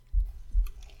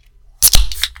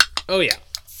Oh, yeah.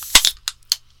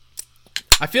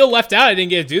 I feel left out. I didn't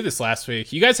get to do this last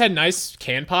week. You guys had nice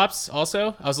can pops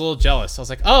also. I was a little jealous. I was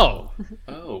like, oh,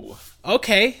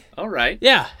 okay. All right.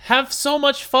 Yeah, have so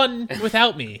much fun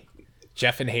without me,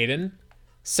 Jeff and Hayden.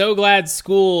 So glad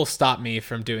school stopped me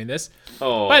from doing this.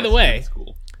 Oh, by the way,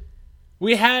 cool.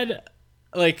 we had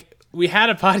a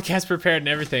podcast prepared and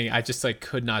everything. I just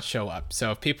could not show up.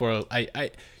 So if people are,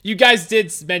 you guys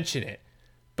did mention it,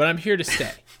 but I'm here to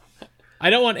stay. I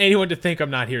don't want anyone to think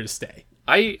I'm not here to stay.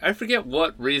 I forget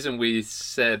what reason we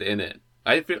said in it.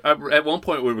 At one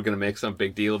point we were going to make some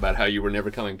big deal about how you were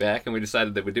never coming back, and we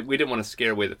decided that we didn't want to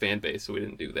scare away the fan base, so we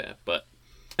didn't do that. But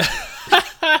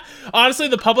honestly,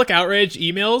 the public outrage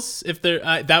emails, if there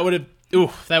that would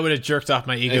have jerked off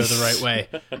my ego the right way.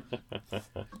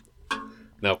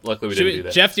 No, luckily we didn't do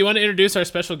that. Jeff, do you want to introduce our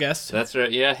special guest? That's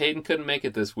right. Yeah, Hayden couldn't make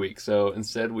it this week, so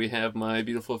instead we have my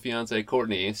beautiful fiance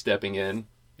Courtney stepping in.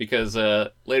 Because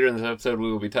later in this episode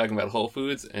we will be talking about Whole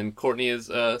Foods, and Courtney is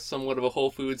somewhat of a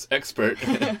Whole Foods expert,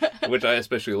 which I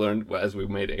especially learned as we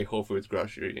made a Whole Foods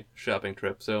grocery shopping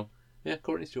trip. So, yeah,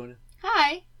 Courtney's joining.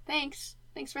 Hi, thanks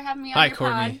for having me on your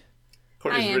Courtney. pod.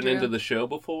 Courtney's Hi, written Andrew. into the show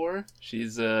before.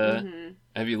 She's Have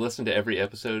you listened to every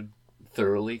episode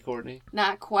thoroughly, Courtney?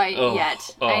 Not quite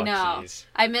yet. I know. Geez.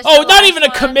 I missed. Oh, the not last even a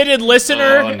one. committed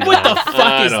listener? Oh, no. What the fuck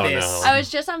I is don't this? know. I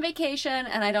was just on vacation,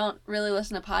 and I don't really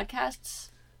listen to podcasts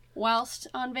whilst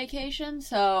on vacation,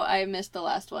 so I missed the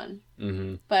last one.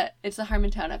 Mm-hmm. But it's the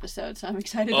Harmontown episode, so I'm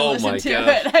excited to Oh listen my to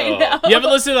gosh. it. I know. You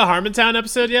haven't listened to the Harmontown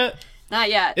episode yet? Not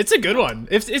yet. It's a good one.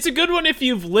 It's a good one if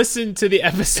you've listened to the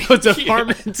episodes of Yeah.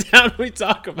 Harmontown we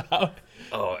talk about.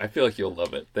 Oh, I feel like you'll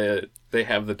love it. They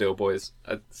have the Doughboys.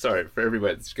 Sorry for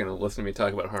everybody that's going to listen to me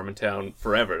talk about Harmontown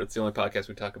forever. It's the only podcast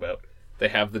we talk about. They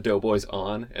have the Doughboys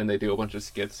on, and they do a bunch of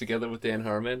skits together with Dan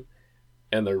Harmon,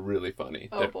 and they're really funny.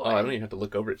 Oh, boy. I don't even have to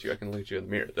look over at you. I can look at you in the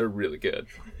mirror. They're really good.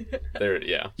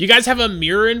 Yeah. You guys have a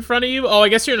mirror in front of you? Oh, I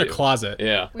guess you're in a closet.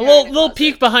 Yeah. A We are little, in a little closet.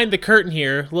 peek behind the curtain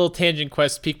here. Little Tangent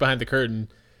Quest peek behind the curtain.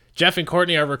 Jeff and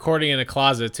Courtney are recording in a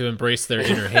closet to embrace their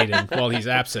inner Hayden while he's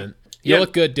absent. You Yeah.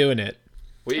 look good doing it.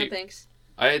 Oh, thanks.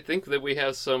 I think that we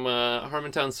have some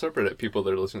Harmontown subreddit people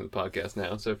that are listening to the podcast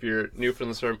now. So if you're new from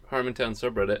the Harmontown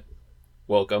subreddit,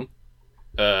 welcome.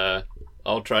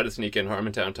 I'll try to sneak in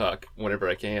Harmontown talk whenever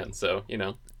I can. So,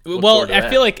 look Well, forward to I that.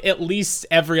 feel like at least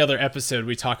every other episode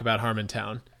we talk about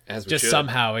Harmontown. As we Just should.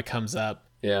 somehow it comes up.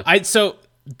 Yeah. I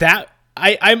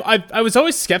was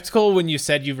always skeptical when you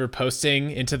said you were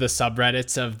posting into the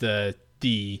subreddits of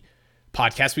the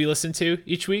podcast we listen to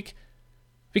each week,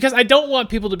 because I don't want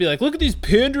people to be like, look at these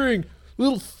pandering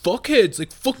little fuckheads,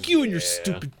 like fuck you and your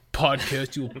stupid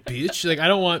podcast, you little bitch. Like, I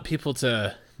don't want people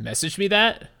to message me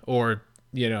that or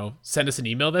send us an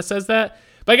email that says that.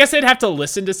 But I guess they'd have to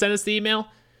listen to send us the email.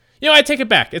 I take it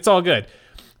back. It's all good.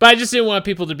 But I just didn't want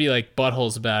people to be like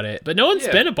buttholes about it. But no one's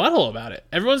been a butthole about it.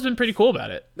 Everyone's been pretty cool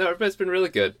about it. No, everybody's been really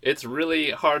good. It's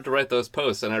really hard to write those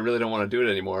posts, and I really don't want to do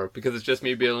it anymore because it's just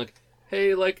me being like,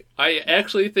 hey, I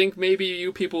actually think maybe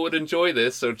you people would enjoy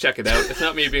this, so check it out. It's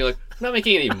not me being like, I'm not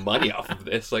making any money off of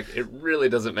this. It really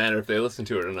doesn't matter if they listen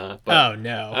to it or not. But Oh,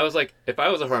 no. I was like, if I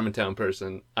was a Harmontown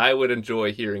person, I would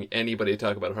enjoy hearing anybody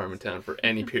talk about Harmontown for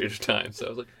any period of time. So I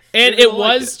was like, And you're it gonna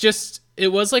like was it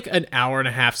was like an hour and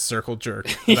a half circle jerk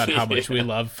about how much we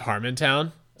love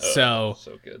Harmontown. So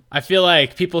so good. I feel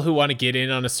like people who want to get in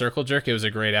on a circle jerk, it was a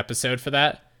great episode for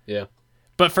that. Yeah.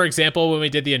 But for example, when we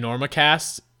did the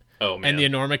Enormocast, Oh, man. and the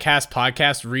Enormocast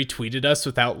podcast retweeted us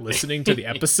without listening to the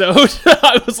episode,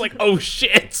 I was like, oh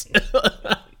shit.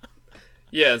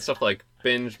 Yeah, and stuff like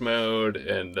Binge Mode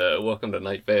and Welcome to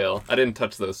Night Vale. I didn't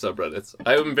touch those subreddits.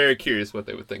 I'm very curious what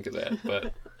they would think of that,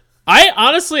 but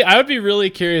I would be really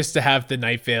curious to have the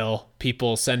Night Vale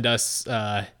people send us,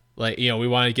 we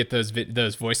want to get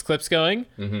those voice clips going.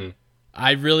 Mm-hmm.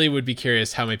 I really would be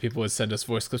curious how many people would send us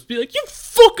voice clips. Be like, you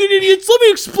fucking idiots! Let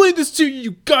me explain this to you,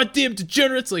 you goddamn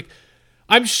degenerates! Like,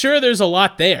 I'm sure there's a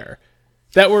lot there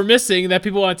that we're missing that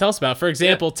people want to tell us about. For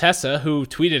example, Tessa, who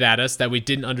tweeted at us that we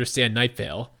didn't understand Night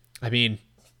Vale. I mean,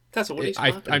 that's what he's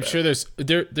talking I'm about. sure there's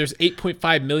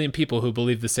 8.5 million people who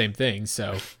believe the same thing.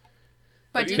 So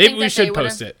But do you maybe think we that should they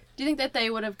post would've- it. Do you think that they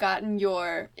would have gotten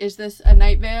your "is this a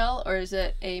Night Vale or is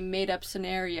it a made-up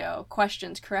scenario"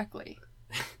 questions correctly?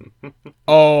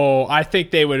 Oh, I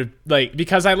think they would have,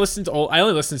 because I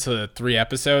only listened to the 3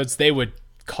 episodes. They would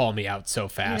call me out so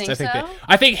fast. think so?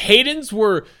 I think Hayden's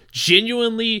were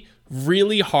genuinely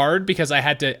really hard because I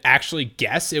had to actually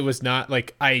guess. It was not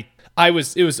like it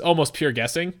was almost pure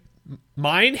guessing.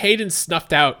 Mine, Hayden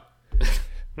snuffed out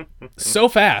so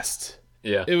fast.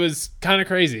 Yeah. It was kind of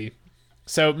crazy.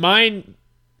 So mine,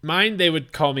 Mine, they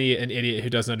would call me an idiot who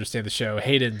doesn't understand the show.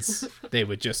 Hayden's, mine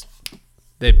would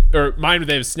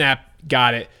they would snap,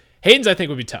 got it. Hayden's, I think,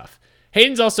 would be tough.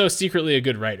 Hayden's also secretly a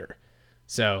good writer.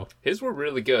 So his were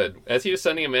really good. As he was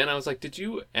sending them in, I was like, did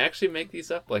you actually make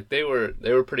these up? Like, they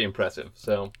were pretty impressive.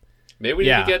 So maybe we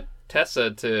need to get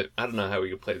Tessa to, I don't know how we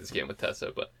could play this game with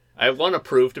Tessa, but I want to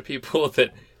prove to people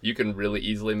that you can really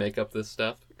easily make up this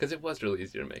stuff, because it was really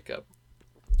easy to make up.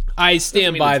 I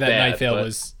stand by that Night Vale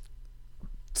was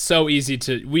so easy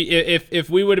to... If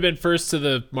we would have been first to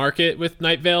the market with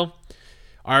Night Vale,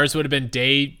 ours would have been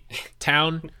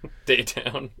Daytown.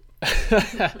 Daytown.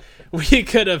 We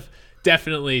could have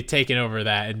definitely taken over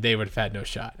that, and they would have had no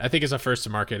shot. I think it's a first to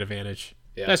market advantage.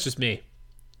 Yeah. That's just me.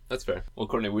 That's fair. Well,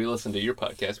 Courtney, we listened to your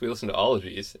podcast. We listened to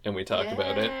Ologies, and we talked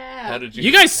about it. How did you?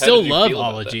 You guys still love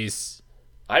Ologies.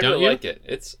 I really like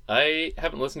it. I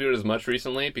haven't listened to it as much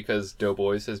recently because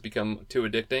Doughboys has become too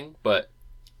addicting. But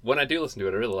when I do listen to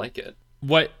it, I really like it.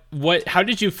 How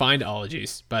did you find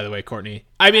Ologies, by the way, Courtney?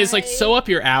 I mean, it's like so up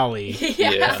your alley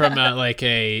from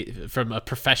a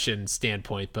profession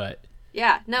standpoint, but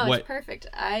it's perfect.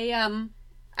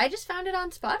 I just found it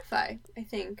on Spotify, I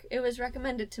think. It was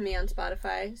recommended to me on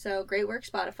Spotify, so great work,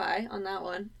 Spotify, on that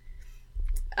one.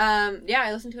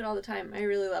 I listen to it all the time. I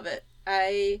really love it.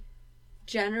 I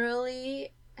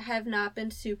generally have not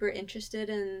been super interested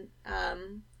in,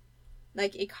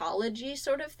 ecology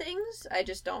sort of things. I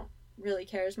just don't really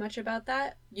care as much about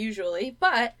that, usually.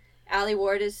 But Alie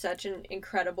Ward is such an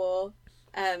incredible...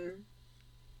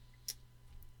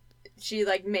 she,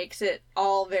 makes it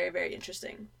all very, very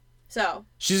interesting. So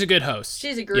she's a good host.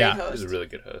 She's a great host. She's a really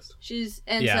good host.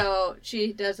 So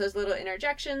she does those little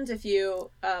interjections if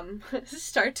you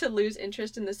start to lose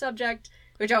interest in the subject,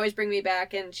 which always bring me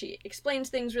back, and she explains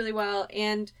things really well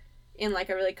and in a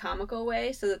really comical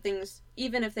way, so that things,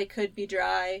 even if they could be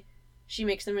dry, she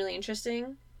makes them really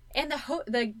interesting. And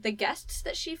the guests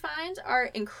that she finds are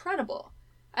incredible.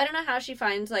 I don't know how she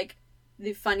finds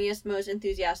the funniest, most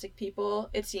enthusiastic people,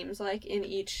 it seems like, in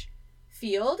each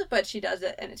field, but she does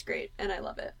it, and it's great, and I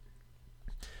love it.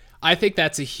 I think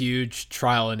that's a huge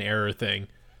trial and error thing.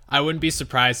 I wouldn't be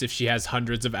surprised if she has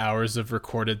hundreds of hours of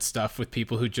recorded stuff with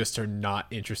people who just are not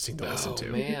interesting to listen to.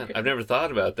 Oh man, I've never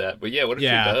thought about that. But what if she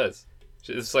does?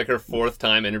 It's like her fourth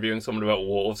time interviewing someone about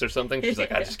wolves or something. She's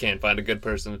like, I just can't find a good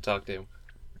person to talk to.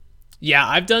 Yeah,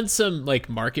 I've done some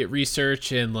market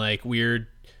research and weird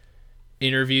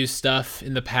interview stuff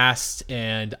in the past,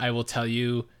 and I will tell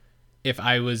you, if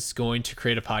I was going to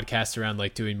create a podcast around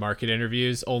doing market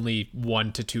interviews, only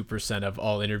 1% to 2% of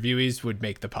all interviewees would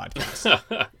make the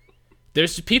podcast.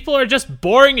 People are just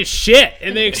boring as shit,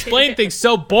 and they explain things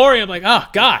so boring. I'm like, oh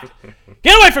God,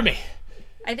 get away from me.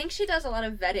 I think she does a lot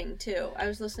of vetting too. I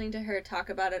was listening to her talk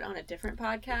about it on a different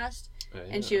podcast,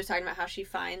 and she was talking about how she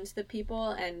finds the people,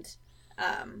 and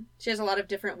she has a lot of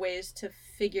different ways to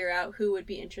figure out who would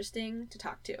be interesting to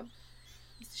talk to.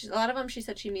 A lot of them, she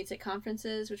said she meets at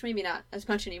conferences, which maybe not as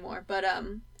much anymore, but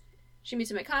she meets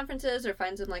them at conferences or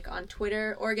finds them on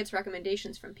Twitter or gets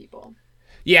recommendations from people.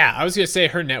 Yeah, I was going to say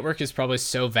her network is probably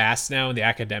so vast now in the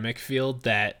academic field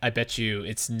that I bet you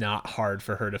it's not hard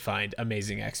for her to find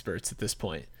amazing experts at this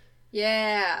point.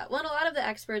 Yeah, well, a lot of the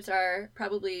experts are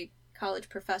probably college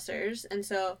professors, and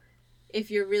so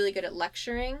if you're really good at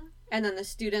lecturing, and then the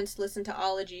students listen to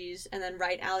Ologies and then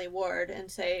write Alie Ward and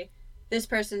say, this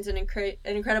person's an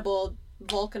incredible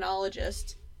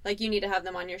volcanologist, you need to have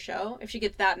them on your show. If she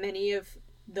gets that many of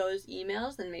those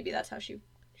emails, then maybe that's how she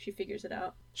figures it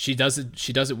out. She does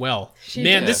it well.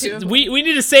 We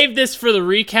need to save this for the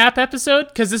recap episode,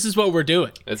 because this is what we're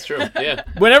doing. That's true, yeah.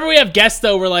 Whenever we have guests,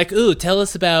 though, we're like, ooh, tell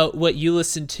us about what you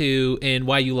listen to and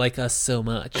why you like us so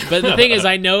much. But the thing is,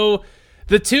 I know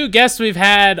the two guests we've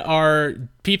had are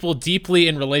people deeply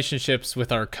in relationships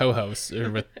with our co-hosts, or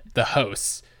with the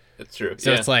hosts. That's true.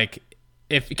 So it's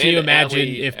can you imagine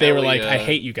if they were I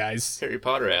hate you guys. Harry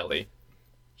Potter Alie.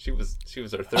 She was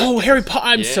our third. Oh, Harry Potter.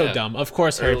 I'm so dumb. Of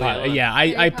course, Harry Potter. On. Yeah,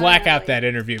 I black out that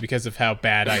interview because of how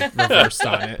bad I reversed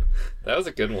on it. That was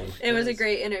a good one. It was a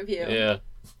great interview. Yeah.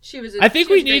 I think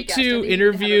we need to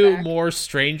interview more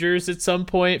strangers at some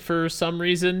point for some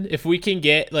reason. If we can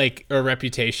get a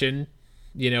reputation,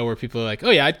 where people are like, oh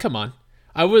yeah, I'd come on.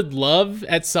 I would love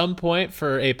at some point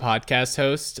for a podcast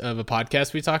host of a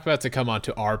podcast we talk about to come on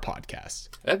to our podcast.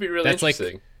 That'd be really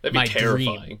interesting. That'd be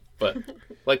terrifying. Dream.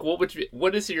 But what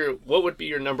would be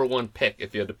your number one pick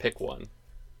if you had to pick one?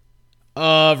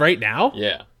 Right now?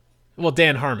 Yeah. Well,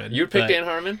 Dan Harmon. You'd pick Dan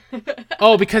Harmon?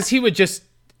 Because he would just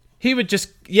be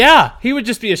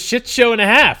a shit show and a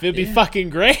half. It'd be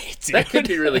fucking great. Dude. That could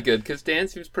be really good, because Dan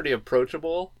seems pretty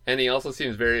approachable, and he also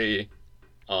seems very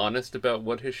honest about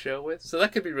what his show is. So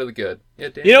that could be really good. Yeah,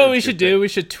 Dan You know what Harmon's we a should good do? pick. We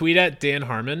should tweet at Dan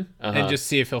Harmon Uh-huh. and just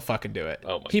see if he'll fucking do it.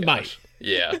 Oh my He gosh. might.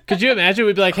 Yeah. Could you imagine?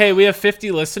 We'd be like, hey, we have 50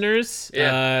 listeners.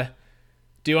 Yeah.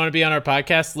 Do you want to be on our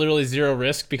podcast? Literally zero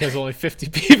risk because only 50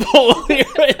 people will hear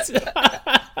it.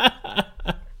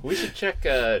 We should check.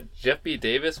 Jeff B.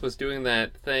 Davis was doing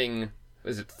that thing.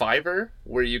 Was it Fiverr,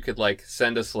 where you could like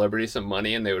send a celebrity some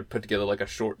money and they would put together like a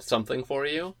short something for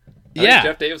you? I think Yeah.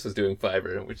 Jeff Davis was doing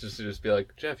Fiverr, which is to just be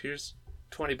like, Jeff, here's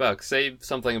 $20. Say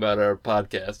something about our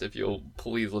podcast if you'll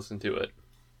please listen to it.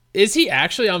 Is he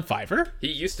actually on Fiverr? He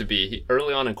used to be.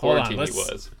 Early on in Hold on, quarantine,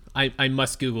 he was. I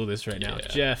must Google this right now. Yeah.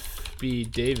 Jeff B.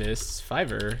 Davis,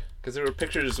 Fiverr. Because there were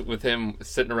pictures with him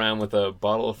sitting around with a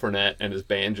bottle of Fernet and his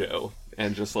banjo.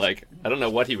 And just like, I don't know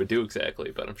what he would do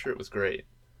exactly, but I'm sure it was great.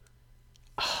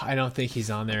 I don't think he's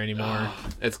on there anymore.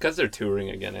 It's because they're touring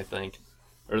again, I think.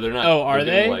 Or they're not. Oh, are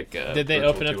they're doing, they? Like, Did they virtual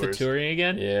open up the tours. touring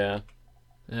again?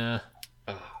 Yeah.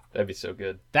 Oh, That'd be so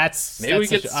good. that's Maybe we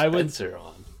that's get such- I would. Spencer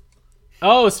on.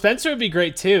 Oh, Spencer would be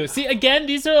great too. See, again,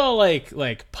 these are all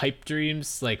like pipe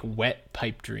dreams, like wet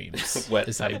pipe dreams, Wet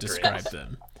is how you pipe describe dreams.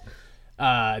 them.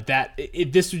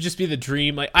 This would just be the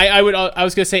dream. Like I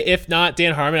was gonna say, if not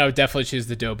Dan Harmon, I would definitely choose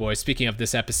the Doughboys. Speaking of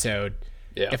this episode,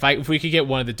 Yeah. if we could get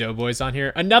one of the Doughboys on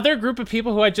here, another group of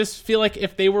people who I just feel like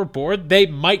if they were bored, they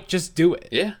might just do it.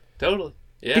 Yeah, totally.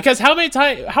 Yeah. Because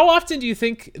how often do you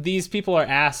think these people are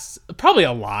asked? Probably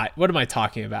a lot. What am I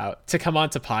talking about? To come on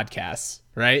to podcasts,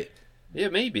 right? Yeah,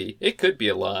 maybe. It could be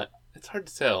a lot. It's hard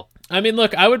to tell. I mean,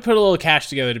 look, I would put a little cash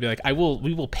together to be like,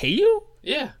 we will pay you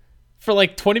Yeah. for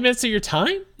like 20 minutes of your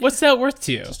time? What's that worth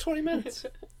to you? Just 20 minutes.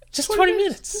 Just 20 20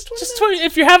 minutes. minutes. Just 20 Just 20.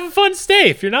 If you're having fun, stay.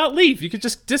 If you're not, leave. You could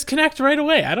just disconnect right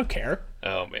away. I don't care.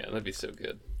 Oh, man. That'd be so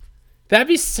good. That'd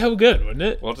be so good, wouldn't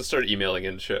it? We'll have to start emailing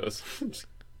in shows.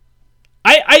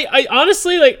 I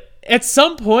honestly, like, at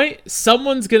some point,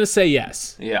 someone's going to say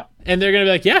yes. Yeah. And they're going to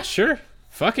be like, yeah, sure.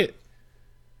 Fuck it.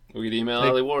 We could email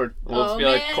Allie Ward. We'll just Oh, be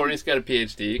like, man. Courtney's got a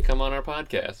PhD. Come on our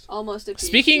podcast. Almost a PhD.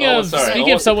 Speaking Oh, of sorry.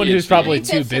 speaking Oh, of someone who's PhD. probably Bits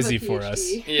too of a busy for us.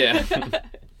 PhD. Yeah.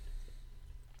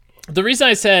 The reason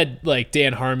I said like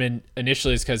Dan Harmon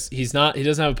initially is because he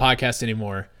doesn't have a podcast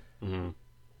anymore. Mhm.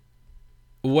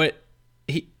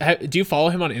 Do you follow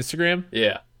him on Instagram?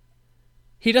 Yeah.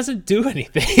 He doesn't do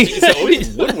anything. He's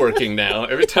always woodworking now.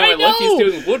 Every time I look, he's know.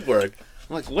 doing woodwork.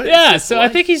 I'm like, what is Yeah, this so I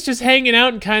like? think he's just hanging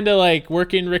out and kind of like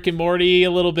working Rick and Morty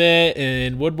a little bit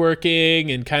and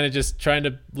woodworking and kind of just trying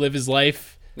to live his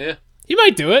life. Yeah. He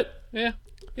might do it. Yeah.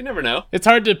 You never know. It's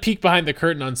hard to peek behind the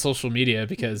curtain on social media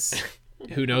because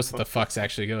who knows what the fuck's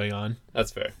actually going on.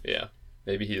 That's fair. Yeah.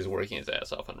 Maybe he is working his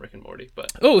ass off on Rick and Morty,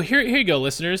 but Oh, here you go,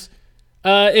 listeners.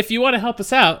 If you want to help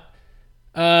us out,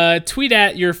 tweet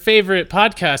at your favorite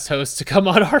podcast host to come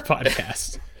on our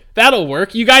podcast. That'll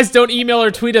work. You guys don't email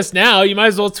or tweet us now. You might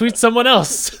as well tweet someone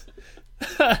else.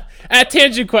 At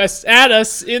Tangent Quest, add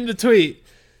us in the tweet.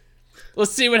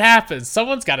 Let's see what happens.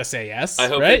 Someone's got to say yes. I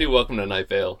hope right? they do Welcome to Night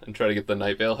Vale and try to get the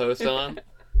Night Vale host on.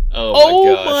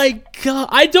 Oh gosh. my god!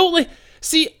 I don't like.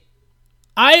 See,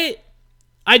 I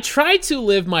try to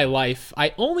live my life.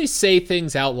 I only say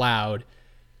things out loud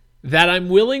that I'm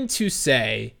willing to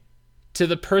say to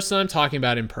the person I'm talking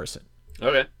about in person.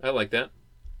 Okay, I like that.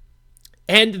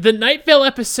 And the Night Vale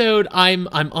episode, I'm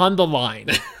on the line.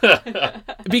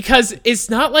 Because it's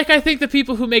not like I think the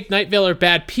people who make Night Vale are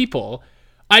bad people.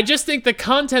 I just think the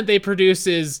content they produce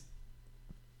is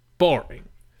boring.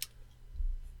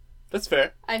 That's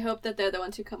fair. I hope that they're the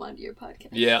ones who come onto your podcast.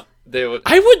 Yeah, they would.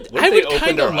 I What if would they opened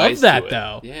kind our of love eyes that to it?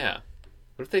 though. Yeah.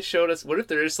 What if they showed us? What if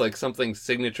there is like something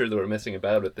signature that we're missing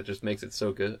about it that just makes it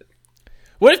so good?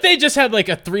 What if they just had like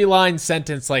a 3-line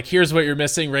sentence like, here's what you're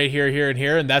missing right here, here, and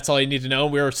here, and that's all you need to know?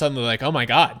 And we were suddenly like, oh my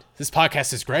God, this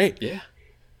podcast is great. Yeah,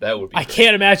 that would be. I great.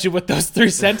 can't imagine what those 3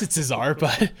 sentences are,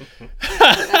 but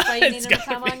That's why you need It's them to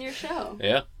gotta come be. on your show.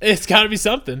 Yeah, it's got to be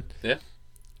something. yeah.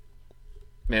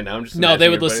 Man, now I'm just. No, they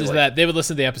imagining would listen to everybody that. They would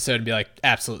listen to the episode and be like,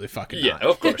 absolutely fucking Like, yeah, not.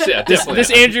 of course. Yeah, This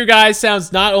definitely. Andrew guy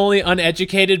sounds not only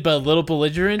uneducated, but a little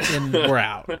belligerent, and we're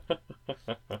out.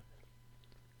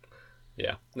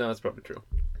 Yeah, no, that's probably true.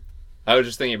 I was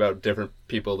just thinking about different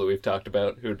people that we've talked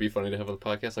about who would be funny to have on the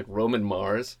podcast, like Roman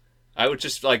Mars. I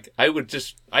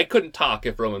couldn't talk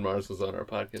if Roman Mars was on our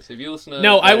podcast. Have you listened to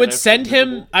No, I That would Night send him.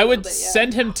 Invisible? I would bit, yeah.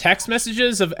 send him text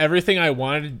messages of everything I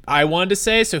wanted to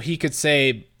say, so he could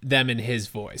say them in his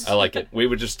voice. I like it. We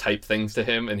would just type things to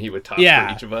him and he would talk Yeah.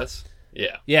 for each of us.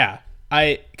 Yeah. Yeah,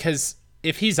 because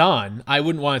if he's on, I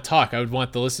wouldn't want to talk. I would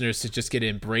want the listeners to just get to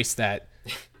embrace that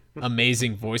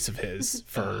amazing voice of his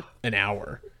for an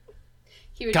hour.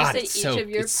 He would God, just say each of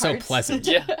your it's parts. so pleasant.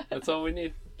 Yeah, that's all we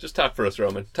need. Just talk for us,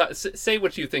 Roman. Say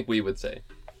what you think we would say.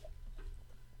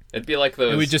 It'd be like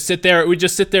those. And we just sit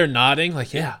there nodding,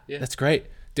 like, yeah, Yeah. that's great.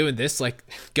 Doing this, like,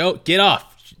 go, get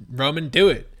off, Roman, do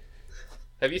it.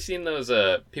 Have you seen those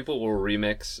people will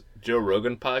remix Joe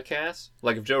Rogan podcasts?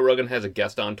 Like if Joe Rogan has a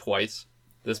guest on twice,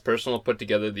 this person will put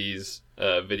together these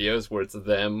videos where it's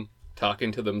them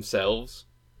talking to themselves,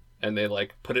 and they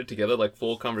like put it together like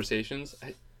full conversations.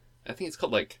 I think it's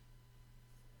called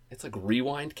it's like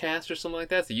Rewind Cast or something like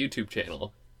that. It's a YouTube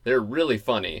channel. They're really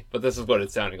funny, but this is what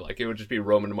it's sounding like. It would just be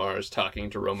Roman Mars talking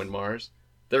to Roman Mars.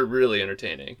 They're really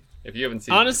entertaining. If you haven't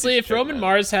seen Honestly, it, if Roman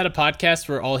Mars had a podcast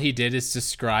where all he did is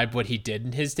describe what he did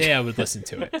in his day, I would listen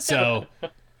to it. So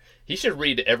he should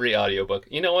read every audiobook.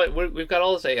 You know what? We've got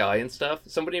all this AI and stuff.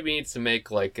 Somebody needs to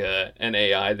make like an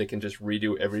AI that can just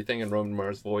redo everything in Roman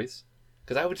Mars' voice.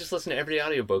 Because I would just listen to every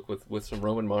audiobook with some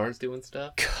Roman Mars doing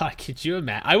stuff. God, could you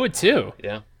imagine? I would too.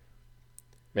 Yeah.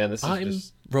 Man, this is I'm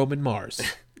just... Roman Mars.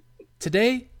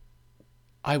 Today,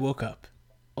 I woke up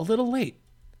a little late,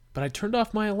 but I turned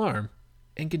off my alarm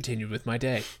and continued with my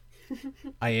day.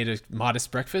 I ate a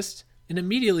modest breakfast and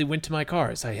immediately went to my car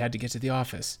as I had to get to the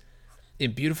office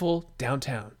in beautiful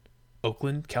downtown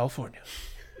Oakland, California,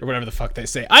 or whatever the fuck they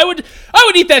say. I would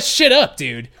eat that shit up,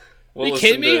 dude. Are you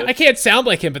kidding me? I can't sound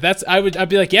like him, but I'd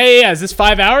be like, yeah. Is this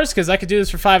 5 hours? Because I could do this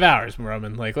for 5 hours,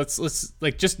 Roman. Like, let's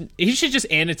like just he should just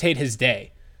annotate his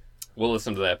day. We'll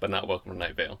listen to that, but not Welcome to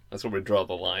Night Vale. That's where we draw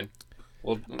the line.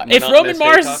 If Roman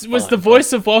Mars was the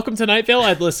voice of Welcome to Night Vale,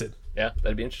 I'd listen. Yeah,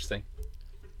 that'd be interesting.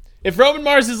 If Roman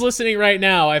Mars is listening right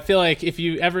now, I feel like if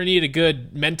you ever need a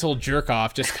good mental jerk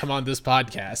off, just come on this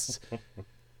podcast.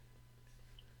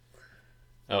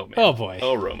 Oh man. Oh boy.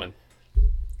 Oh Roman.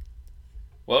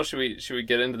 Well, should we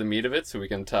get into the meat of it so we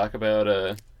can talk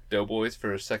about Doughboys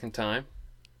for a second time?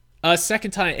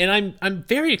 Second time, and I'm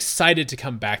very excited to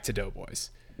come back to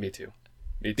Doughboys. Me too.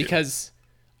 Because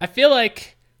I feel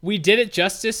like we did it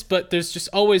justice, but there's just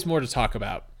always more to talk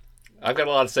about. I've got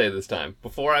a lot to say this time.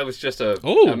 Before I was just a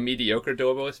mediocre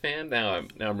Doughboys fan. Now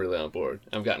I'm really on board.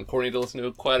 I've gotten Courtney to listen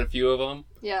to quite a few of them.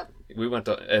 Yeah. We went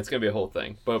to. It's gonna be a whole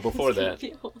thing. But before that,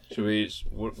 should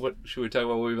we talk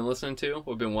about what we've been listening to? What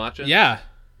we've been watching? Yeah.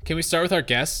 Can we start with our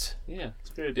guest? Yeah,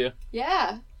 it's a great idea.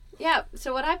 Yeah.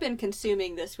 So what I've been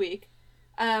consuming this week,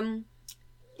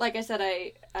 like I said,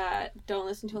 I don't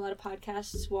listen to a lot of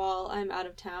podcasts while I'm out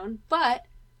of town, but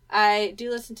I do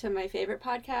listen to my favorite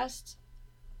podcast.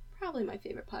 Probably my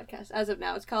favorite podcast as of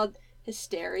now. It's called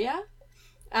Hysteria.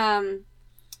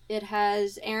 It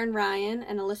has Aaron Ryan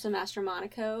and Alyssa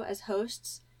Mastromonaco as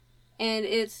hosts, and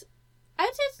I'd say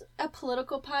it's a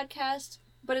political podcast,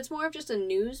 but it's more of just a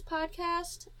news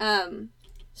podcast.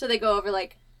 So they go over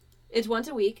it's once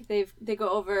a week. They go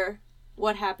over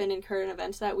what happened in current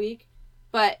events that week,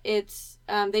 but it's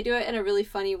they do it in a really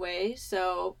funny way.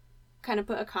 So kind of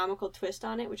put a comical twist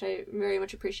on it, which I very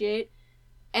much appreciate.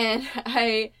 And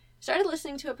I started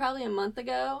listening to it probably a month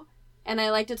ago, and I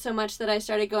liked it so much that I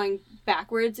started going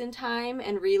backwards in time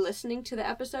and re-listening to the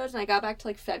episodes, and I got back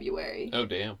to February. Oh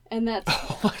damn! And that's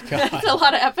Oh my god, that's a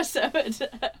lot of episodes.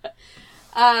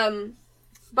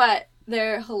 But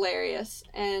they're hilarious,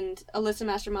 and Alyssa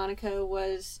Mastromonaco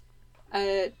was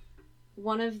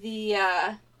one of the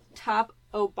top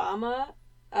Obama.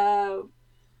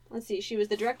 Let's see, she was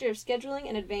the director of scheduling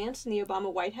and advance in the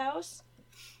Obama White House,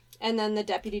 and then the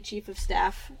deputy chief of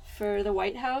staff for the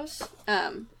White House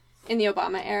in the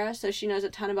Obama era. So she knows a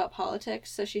ton about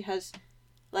politics. So she has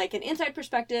an inside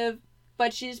perspective,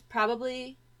 but she's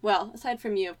probably, well, aside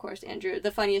from you, of course, Andrew,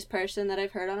 the funniest person that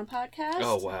I've heard on a podcast.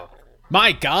 Oh wow!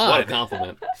 My God! What a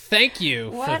compliment! Thank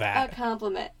you for that. What a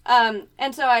compliment.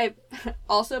 And so I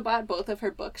also bought both of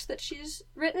her books that she's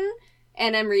written,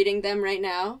 and I'm reading them right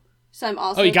now. So I'm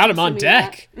also. Oh, you got them on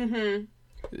deck. Mm-hmm.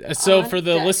 So On for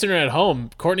the deck. listener at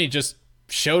home, Courtney just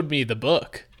showed me the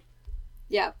book.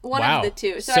 Yeah, one Wow. of the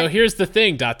two. So here's the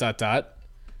thing, ...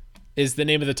 is the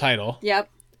name of the title. Yep.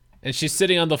 And she's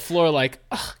sitting on the floor like,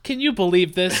 "Ugh, can you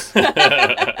believe this?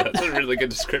 That's a really good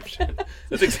description.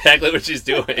 That's exactly what she's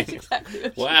doing.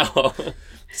 Exactly what Wow.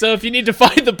 So if you need to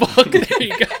find the book, there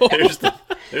you go.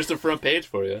 There's the front page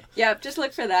for you. Yep, just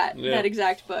look for that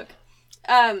exact book.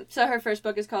 So her first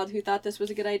book is called Who Thought This Was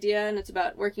a Good Idea, and it's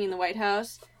about working in the White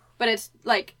House. But it's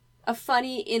a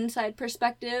funny inside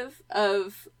perspective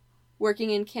of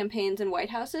working in campaigns and White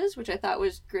Houses, which I thought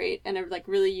was great and a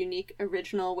really unique,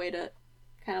 original way to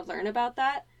kind of learn about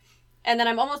that. And then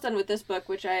I'm almost done with this book,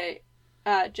 which I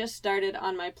just started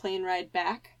on my plane ride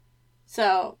back.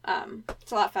 So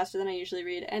it's a lot faster than I usually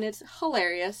read, and it's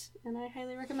hilarious, and I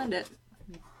highly recommend it.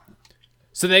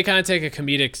 So they kind of take a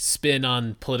comedic spin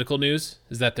on political news?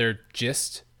 Is that their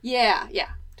gist? Yeah,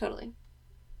 totally.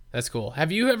 That's cool.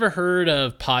 Have you ever heard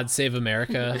of Pod Save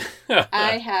America?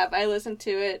 I have. I listen to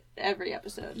it every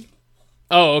episode.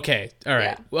 Oh, okay. All right.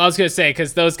 Yeah. Well, I was gonna say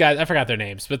because those guys, I forgot their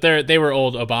names, but they were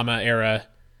old Obama era.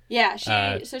 Yeah, she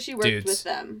worked dudes. with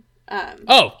them.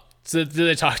 Oh, so do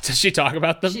they talk? Does she talk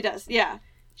about them? She does. Yeah,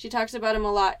 she talks about him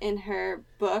a lot in her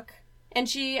book, and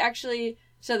she actually.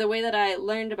 So the way that I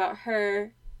learned about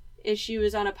her is she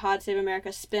was on a Pod Save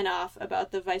America spin-off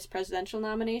about the vice presidential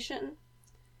nomination,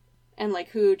 and like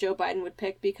who Joe Biden would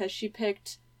pick because she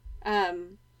picked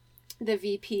the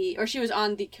VP, or she was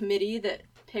on the committee that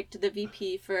picked the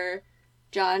VP for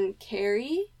John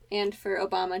Kerry and for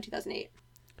Obama in 2008.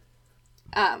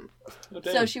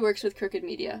 So she works with Crooked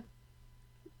Media.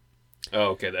 Oh,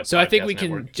 okay. That So I think podcast we can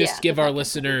network. just Yeah, give the our podcast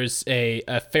listeners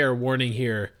a fair warning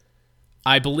here.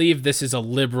 I believe this is a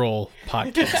liberal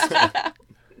podcast.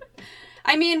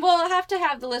 I mean, we'll have to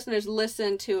have the listeners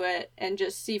listen to it and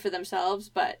just see for themselves,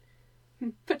 but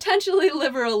potentially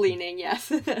liberal leaning, yes.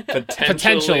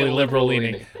 Potentially liberal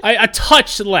leaning. A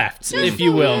touch left, if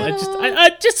you will.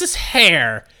 Just this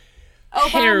hair.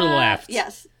 Hair Obama, left.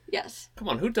 Yes. Come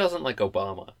on, who doesn't like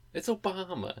Obama? It's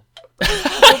Obama.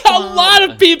 A lot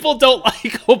of people don't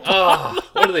like Obama. Oh,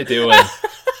 what are they doing?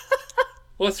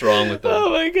 What's wrong with them? Oh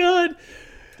my god.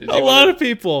 Did A you lot wanna- of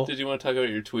people. Did you want to talk about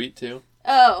your tweet too?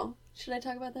 Oh, should I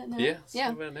talk about that now? Yeah. Yeah.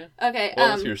 Talk about it now. Okay. Well,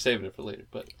 unless you were saving it for later,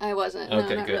 but I wasn't. Okay,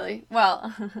 No, not good. really.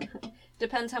 Well,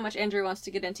 depends how much Andrew wants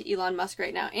to get into Elon Musk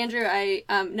right now. Andrew, I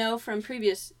know from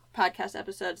previous podcast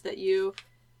episodes that you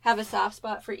have a soft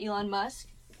spot for Elon Musk.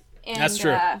 And, That's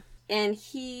true. And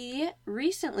he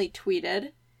recently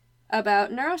tweeted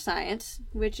about neuroscience,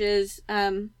 which is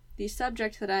the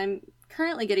subject that I'm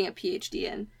currently getting a PhD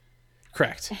in.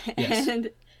 Correct. Yes.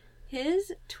 And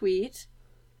his tweet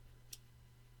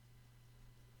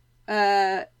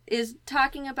is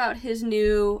talking about his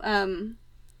new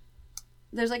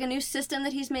there's like a new system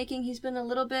that he's making. He's been a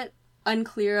little bit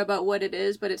unclear about what it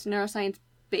is, but it's neuroscience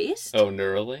based. oh,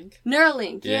 Neuralink.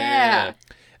 Neuralink, yeah.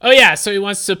 Oh yeah, so he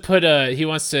wants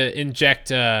to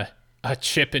inject a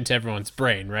chip into everyone's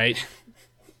brain, right?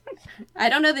 I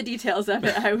don't know the details of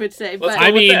it, I would say, Let's but go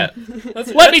I with mean,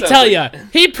 that. Let me tell you,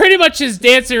 he pretty much is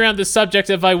dancing around the subject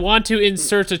of I want to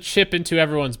insert a chip into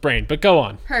everyone's brain. But go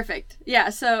on. perfect. Yeah,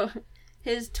 so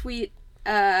his tweet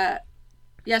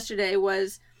yesterday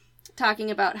was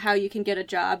talking about how you can get a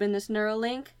job in this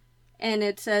Neuralink. And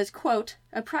it says, quote,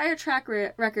 a prior track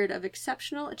record of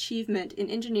exceptional achievement in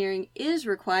engineering is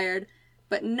required,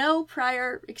 but no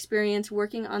prior experience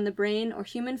working on the brain or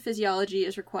human physiology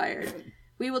is required.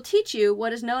 We will teach you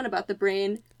what is known about the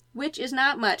brain, which is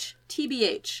not much,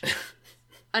 TBH,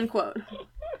 unquote.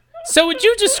 So would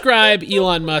you describe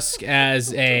Elon Musk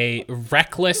as a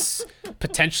reckless,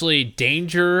 potentially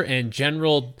danger and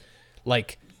general,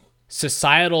 like,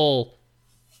 societal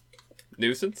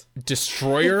Nuisance?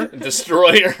 destroyer?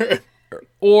 Destroyer.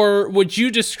 Or would you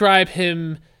describe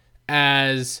him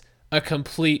as a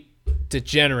complete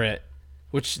degenerate?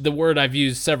 Which the word I've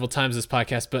used several times this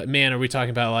podcast, but man, are we talking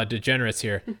about a lot of degenerates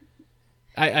here?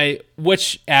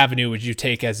 Which avenue would you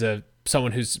take as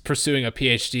someone who's pursuing a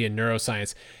PhD in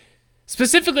neuroscience?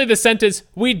 Specifically, the sentence,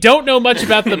 "We don't know much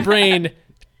about the brain."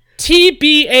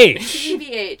 TBH.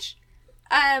 TBH.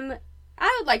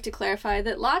 I would like to clarify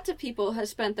that lots of people have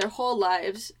spent their whole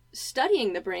lives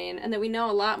studying the brain and that we know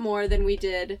a lot more than we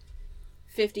did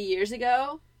 50 years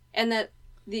ago, and that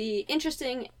the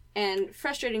interesting and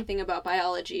frustrating thing about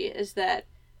biology is that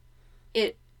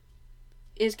it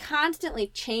is constantly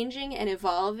changing and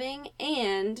evolving,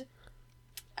 and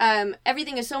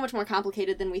everything is so much more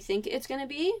complicated than we think it's going to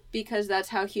be because that's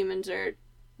how humans are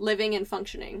living and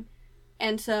functioning.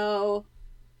 And so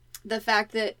the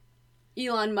fact that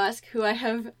Elon Musk, who I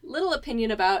have little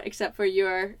opinion about except for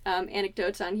your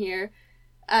anecdotes on here,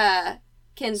 can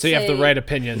So say... you have the right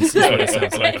opinions, is what it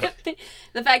sounds like.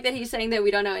 The fact that he's saying that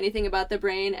we don't know anything about the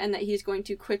brain and that he's going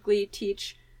to quickly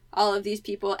teach all of these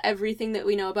people everything that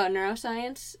we know about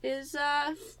neuroscience is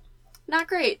not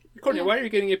great. Courtney, why are you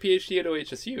getting a PhD at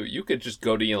OHSU? You could just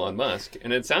go to Elon Musk,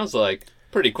 and it sounds like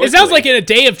pretty quickly. It sounds like in a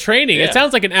day of training. Yeah. It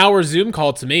sounds like an hour Zoom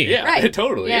call to me. Yeah, Right.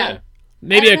 totally, Yeah. yeah.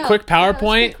 Maybe I a don't know. quick Yeah, that's a good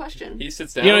PowerPoint. question. He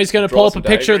sits down. You know, he's going to pull draws up a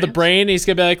some picture of the diagrams. brain. He's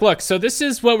going to be like, look, so this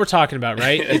is what we're talking about,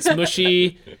 right? It's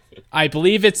mushy. I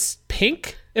believe it's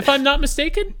pink, if I'm not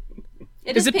mistaken.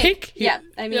 Is it pink? Yeah.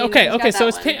 I mean, Okay, he's got okay, so that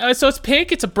it's one. pink. So it's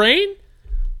pink. It's a brain,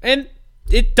 and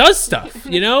it does stuff.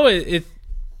 You know, Can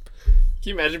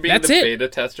you imagine being That's the it. beta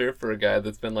tester for a guy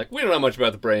that's been like, we don't know much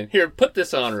about the brain. Here, put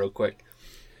this on real quick.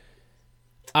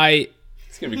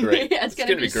 It's going to be great. Yeah, it's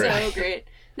gonna be great. so great.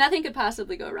 Nothing could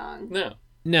possibly go wrong.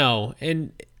 No.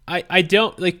 and I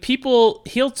don't like people.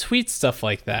 He'll tweet stuff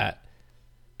like that,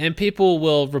 and people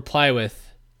will reply with,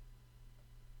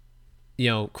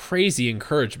 crazy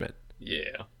encouragement.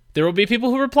 Yeah. There will be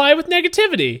people who reply with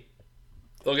negativity.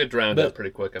 They'll get drowned But out pretty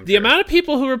quick, I'm The sure. amount of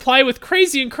people who reply with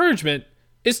crazy encouragement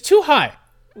is too high.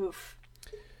 Oof.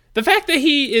 The fact that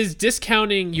he is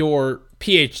discounting your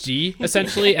PhD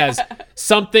essentially as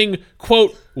something,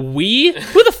 quote, we?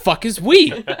 Who the fuck is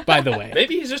we, by the way?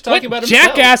 Maybe he's just talking about What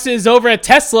himself. jackasses over at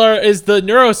Tesla is the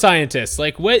neuroscientist?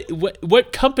 Like,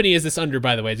 what company is this under,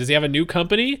 by the way? Does he have a new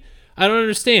company? I don't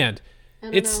understand.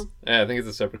 I don't know. Yeah, I think it's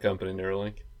a separate company,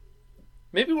 Neuralink.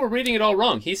 Maybe we're reading it all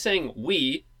wrong. He's saying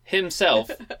we, himself,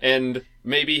 and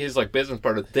maybe his business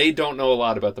partner, they don't know a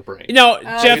lot about the brain. Jeff,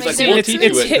 makes He's sense. we'll it's teach you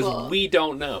it his. 'cause we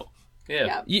don't know. Yeah.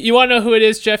 Yeah. You want to know who it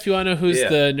is, Jeff? You want to know who's Yeah.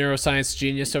 the neuroscience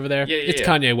genius over there? Yeah, It's yeah.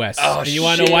 Kanye West. Oh, and you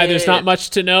want to know why there's shit. not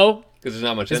much to know? Because there's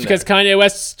not much It's in because there. Kanye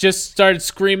West just started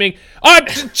screaming,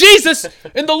 Jesus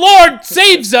and the Lord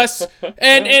saves us,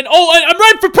 and I'm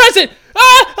running for president.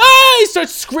 He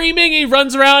starts screaming. He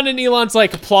runs around, and Elon's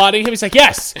applauding him. He's like,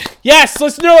 yes,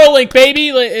 let's Neuralink,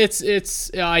 baby.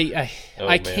 I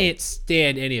man. can't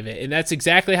stand any of it, and that's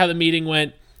exactly how the meeting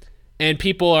went. And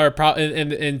people are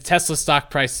and Tesla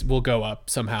stock price will go up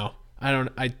somehow.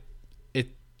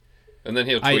 And then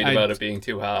he'll tweet I- about it being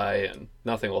too high and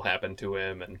nothing will happen to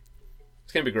him, and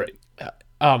it's going to be great.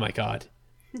 Oh my god.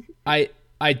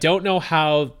 I don't know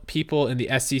how people in the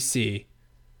SEC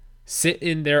sit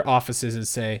in their offices and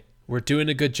say, we're doing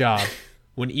a good job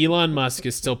when Elon Musk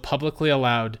is still publicly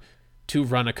allowed to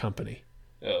run a company.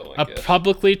 Oh my A god.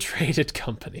 publicly traded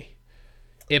company.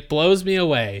 It blows me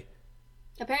away.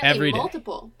 Apparently, Every day.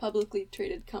 multiple publicly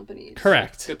traded companies. He's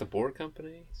Correct. got the board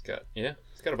company. He's got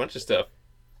a bunch of stuff.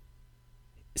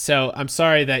 So I'm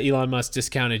sorry that Elon Musk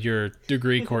discounted your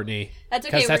degree, Courtney. That's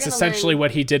okay. Because that's essentially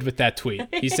what he did with that tweet.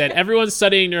 He said, everyone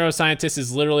studying neuroscientists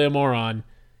is literally a moron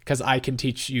because I can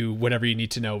teach you whatever you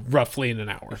need to know roughly in an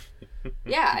hour.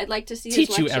 Yeah, I'd like to see his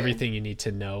Teach you lecture. everything you need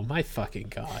to know. My fucking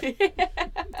god.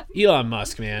 Elon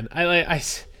Musk, man. I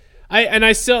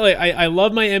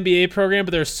love my MBA program,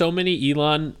 but there's so many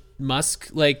Elon Musk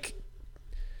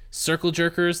circle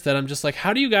jerkers that I'm just like,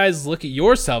 how do you guys look at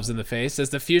yourselves in the face as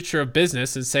the future of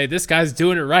business and say this guy's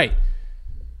doing it right?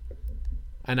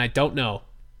 And I don't know.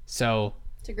 So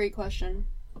It's a great question.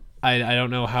 I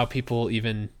don't know how people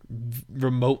even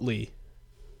remotely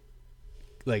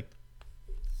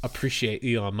appreciate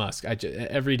Elon Musk.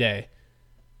 Every day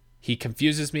he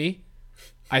confuses me.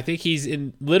 I think he's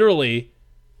in literally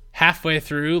halfway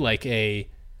through what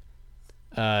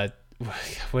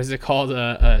is it called,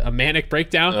 a manic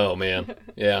breakdown. Oh man.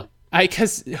 Yeah.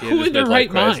 Because He had who his in their midlife right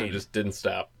crisis mind? and just didn't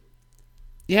stop.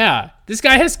 Yeah, this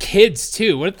guy has kids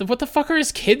too. What the fuck are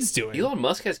his kids doing? Elon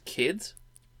Musk has kids?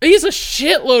 He's a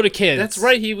shitload of kids. That's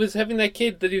right. He was having that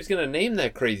kid that he was going to name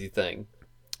that crazy thing.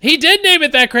 He did name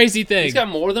it that crazy thing. He's got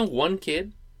more than one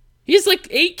kid? He's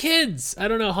 8 kids. I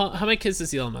don't know how many kids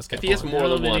does Elon Musk have. If he has Hold on. more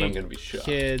than How one, many I'm going to be shocked.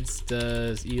 kids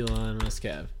does Elon Musk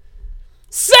have?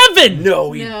 7.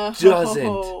 No, he No.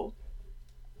 doesn't.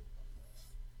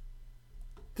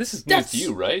 This is news That's- to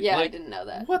you, right? Yeah, I didn't know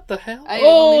that. What the hell? I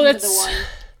Oh, only knew the that's- one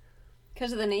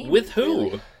because of the name. With who?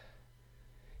 really.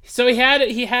 So he's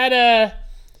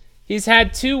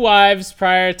had 2 wives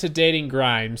prior to dating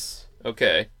Grimes.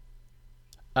 Okay.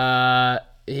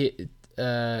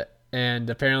 And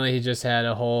apparently he just had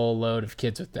a whole load of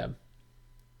kids with them.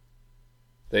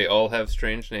 They all have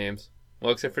strange names.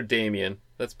 Well, except for Damien.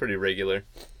 That's pretty regular.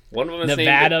 One of them is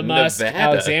Nevada named Musk. Nevada.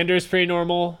 Alexander's pretty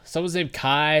normal. Someone's named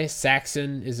Kai.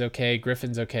 Saxon is okay.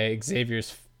 Griffin's okay.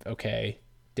 Xavier's okay.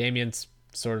 Damien's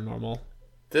sort of normal.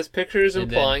 This picture is And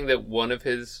then- implying that one of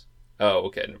his. Oh,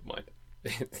 okay, never mind.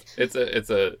 It's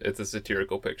a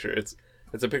satirical picture. It's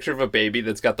a picture of a baby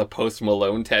that's got the Post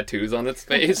Malone tattoos on its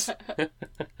face.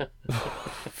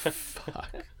 Fuck.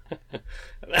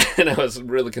 And I was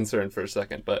really concerned for a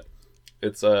second, but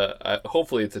it's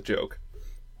hopefully it's a joke.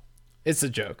 It's a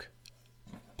joke.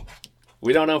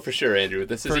 We don't know for sure, Andrew.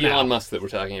 This is For Elon now. Musk that we're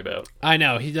talking about. I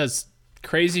know. He does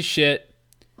crazy shit.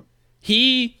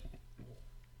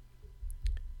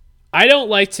 I don't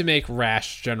like to make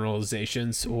rash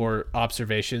generalizations or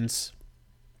observations,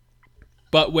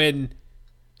 but when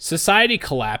society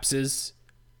collapses,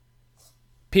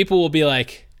 people will be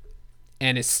like,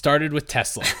 and it started with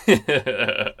Tesla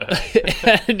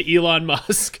and Elon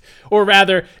Musk, or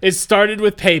rather, it started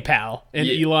with PayPal and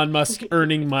Yeah. Elon Musk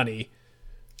earning money.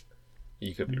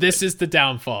 You could be This is the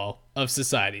downfall of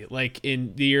society. Like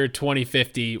in the year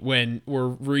 2050, when we're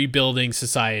rebuilding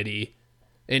society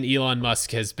and Elon Musk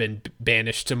has been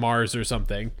banished to Mars or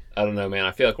something. I don't know, man.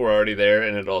 I feel like we're already there,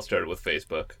 and it all started with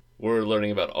Facebook. We're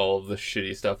learning about all of the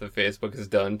shitty stuff that Facebook has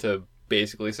done to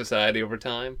basically society over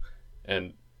time.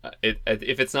 And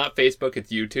if it's not Facebook,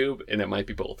 it's YouTube, and it might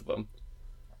be both of them.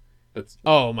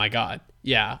 Oh my god.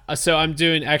 Yeah. So I'm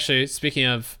doing, actually, speaking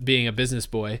of being a business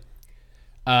boy.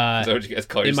 Is that what you guys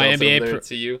call in my yourselves MBA over there at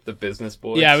CU? The business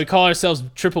boys? Yeah, we call ourselves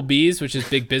Triple Bs, which is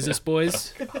Big Business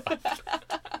Boys.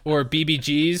 Or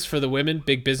BBGs for the women,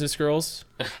 Big Business Girls.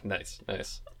 Nice.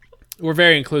 We're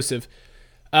very inclusive.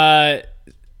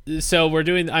 So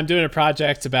I'm doing a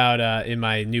project about in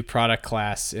my new product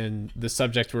class, and the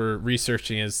subject we're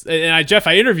researching is, and Jeff,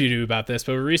 I interviewed you about this,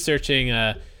 but we're researching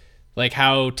like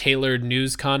how tailored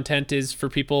news content is for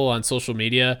people on social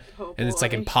media, and it's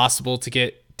like impossible to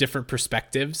get different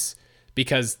perspectives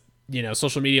because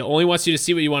social media only wants you to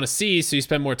see what you want to see, so you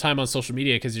spend more time on social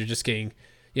media because you're just getting,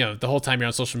 the whole time you're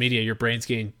on social media, your brain's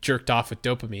getting jerked off with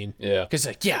dopamine. Yeah, because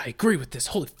like, yeah, I agree with this.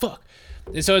 Holy fuck.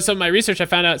 And so in some of my research, I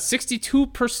found out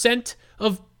 62%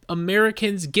 of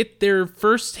Americans get their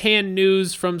first-hand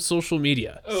news from social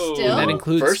media. Oh, Still? And that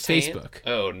includes First-hand? Facebook.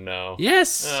 Oh no.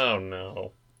 Yes. Oh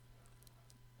no.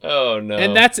 Oh no.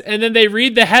 And then they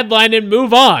read the headline and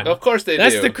move on. Of course they do.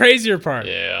 That's the crazier part.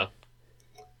 Yeah.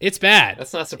 It's bad.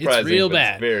 That's not surprising. It's real but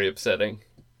bad. It's very upsetting.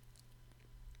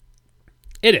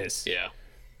 It is. Yeah.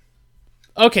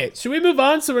 Okay, should we move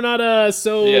on so we're not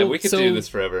Yeah, we could do this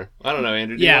forever. I don't know,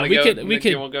 Andrew. Do you wanna go? we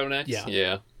could. You want to go next? Yeah.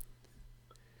 Yeah.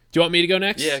 Do you want me to go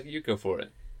next? Yeah, you go for it.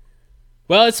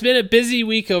 Well, it's been a busy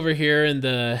week over here in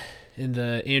the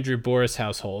Andrew Boris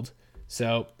household.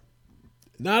 So,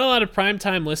 not a lot of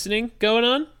primetime listening going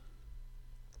on.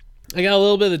 I got a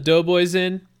little bit of the Doughboys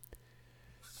in.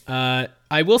 I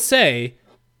will say,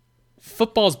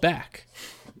 football's back.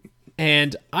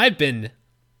 And I've been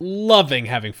loving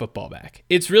having football back.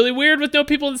 It's really weird with no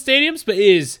people in the stadiums, but it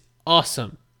is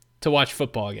awesome to watch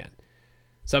football again.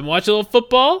 So I'm watching a little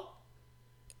football,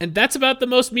 and that's about the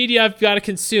most media I've got to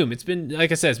consume. It's been,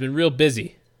 like I said, it's been real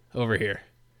busy over here.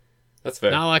 That's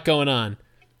fair. Not a lot going on.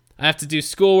 I have to do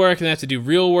schoolwork, and I have to do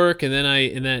real work, and then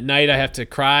at night I have to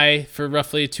cry for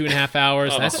roughly 2.5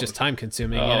 hours. That's just time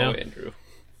consuming, Andrew.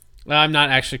 I'm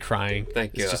not actually crying.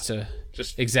 Thank you. It's just a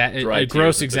dry gross tears at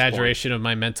this exaggeration of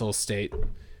my mental state.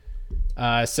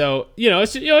 So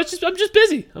it's I'm just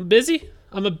busy. I'm busy.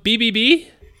 I'm a BBB,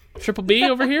 Triple B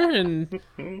over here, and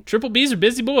Triple Bs are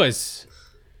busy boys.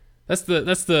 That's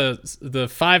the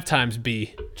 5 times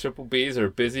B. Triple Bs are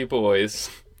busy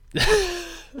boys.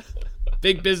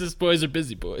 Big business boys are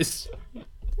busy boys.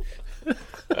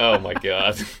 Oh my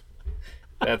god.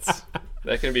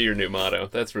 That can be your new motto.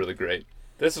 That's really great.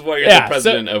 This is why you're the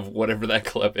president of whatever that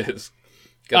club is.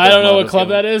 I don't know what club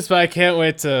that is, but I can't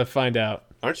wait to find out.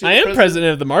 Aren't you? I am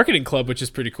president of the marketing club, which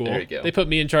is pretty cool. There you go. They put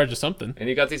me in charge of something. And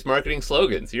you got these marketing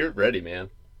slogans. You're ready,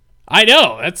 man. I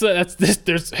know.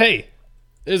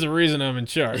 There's a reason I'm in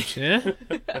charge. Yeah.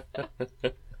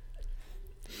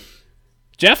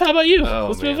 Jeff, how about you? Oh,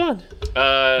 Let's man. move on.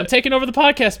 I'm taking over the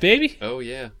podcast, baby. Oh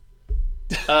yeah.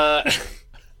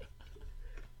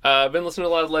 I've been listening to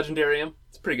a lot of Legendarium.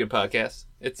 It's a pretty good podcast.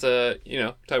 It's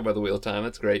talk about the Wheel of Time.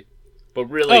 That's great. But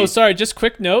really, Oh, sorry. Just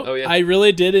quick note. Oh, yeah. I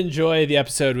really did enjoy the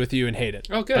episode with you and Hayden.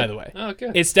 Oh, good. By the way, Oh,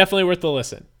 good. it's definitely worth the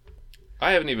listen.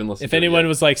 I haven't even listened. If to anyone it yet.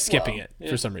 was like skipping it yeah.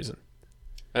 for some reason.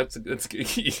 That's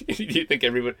you think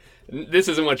everyone? This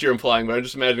isn't what you're implying, but I'm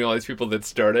just imagining all these people that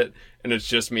start it, and it's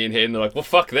just me and Hayden. They're like, "Well,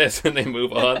 fuck this," and they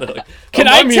move on. They're like,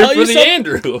 I'm here for the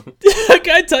Andrew. Can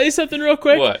I tell you something real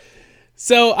quick? What?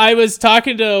 So I was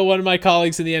talking to one of my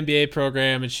colleagues in the MBA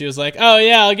program, and she was like, "Oh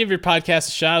yeah, I'll give your podcast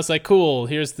a shot." I was like, "Cool.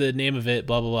 Here's the name of it.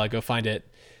 Blah blah blah. Go find it."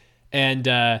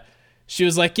 And she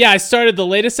was like, "Yeah, I started the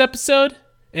latest episode,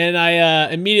 and I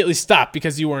immediately stopped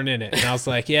because you weren't in it." And I was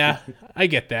like, "Yeah, I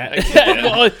get that."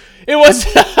 Well, it was.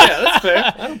 Yeah, that's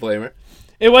fair. I don't blame her.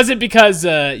 It wasn't because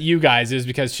you guys. It was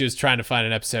because she was trying to find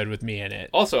an episode with me in it.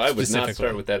 Also, I would not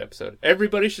start with that episode.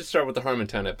 Everybody should start with the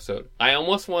Harmontown episode. I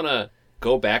almost want to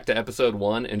go back to episode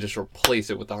 1 and just replace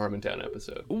it with the Harmontown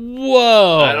episode.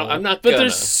 Whoa! I'm not. But gonna.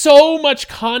 there's so much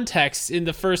context in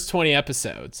the first 20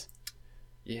 episodes.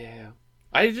 Yeah.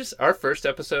 Our first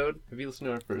episode. Have you listened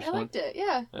to our first I one? liked it,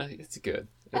 yeah. It's good.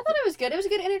 I thought it was good. It was a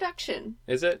good introduction.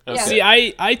 Is it? Yeah. Okay. See,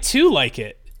 I too like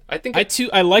it. I think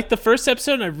I liked the first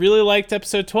episode, and I really liked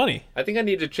episode 20. I think I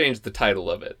need to change the title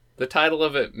of it. The title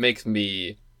of it makes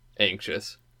me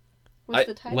anxious. What's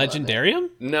the title? Legendarium?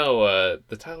 No,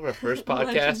 the title of our first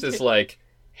podcast is like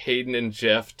Hayden and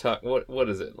Jeff talk. What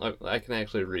is it? I can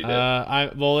actually read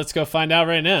it. Well, let's go find out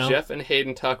right now. Jeff and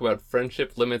Hayden talk about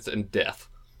friendship, limits, and death.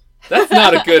 That's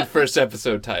not a good first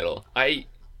episode title. I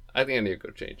think I need to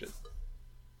go change it.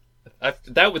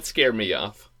 That would scare me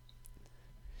off.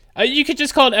 You could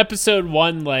just call it episode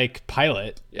 1, like,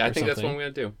 pilot. Yeah, I or think that's what something.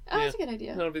 I'm gonna do. Oh, Yeah. that's a good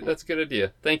idea. That's a good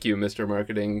idea. Thank you, Mr.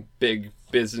 Marketing, big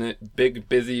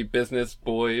busy business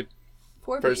boy.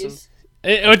 4 person. Bs.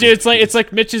 Oh, dude, it's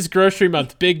like Mitch's grocery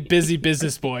month. Big, busy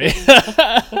business boy.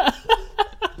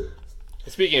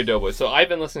 Speaking of Doughboys, so I've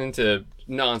been listening to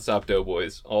nonstop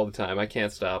Doughboys all the time. I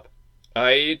can't stop.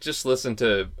 I just listen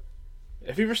to...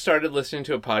 Have you ever started listening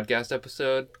to a podcast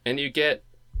episode and you get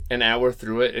an hour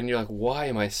through it and you're like, why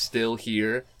am I still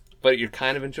here? But you're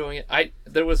kind of enjoying it.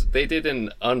 They did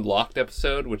an Unlocked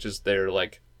episode, which is their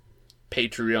like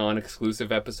Patreon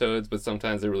exclusive episodes, but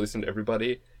sometimes they release them to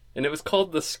everybody. And it was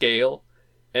called The Scale,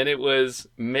 and it was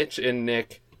Mitch and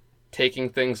Nick taking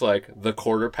things like the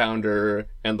Quarter Pounder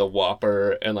and the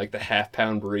Whopper and like the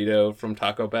half-pound burrito from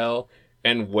Taco Bell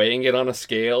and weighing it on a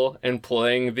scale and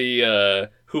playing the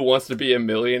Who Wants to Be a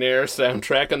Millionaire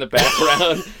soundtrack in the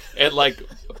background and like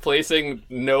placing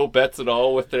no bets at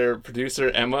all with their producer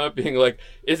Emma being like,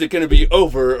 is it going to be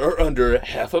over or under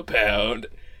half a pound?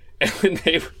 And when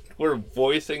they were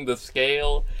voicing the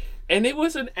scale, and it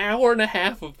was an hour and a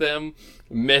half of them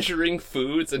measuring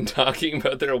foods and talking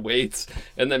about their weights,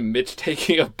 and then Mitch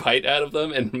taking a bite out of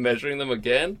them and measuring them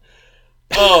again.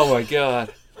 Oh my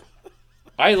god.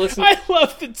 I love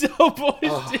the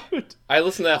Doughboys, dude. I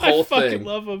listened to that whole thing. I fucking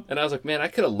love them. And I was like, man, I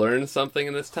could have learned something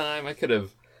in this time. I could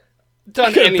have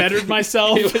done I anything. bettered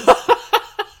myself.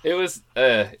 It was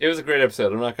a great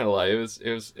episode. I'm not gonna lie. It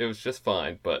was just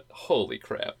fine. But holy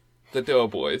crap, the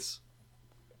Doughboys.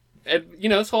 And you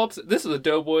know, this is a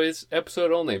Doughboys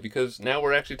episode only because now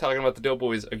we're actually talking about the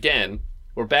Doughboys again.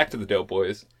 We're back to the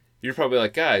Doughboys. You're probably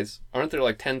like, guys, aren't there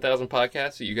like 10,000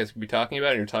 podcasts that you guys could be talking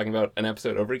about, and you're talking about an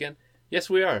episode over again? Yes,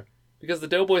 we are. Because the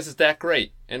Doughboys is that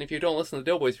great. And if you don't listen to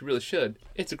the Doughboys, you really should.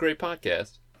 It's a great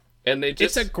podcast. And they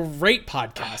just... It's a great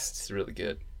podcast. It's really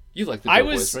good. You like the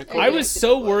Doughboys, right? I was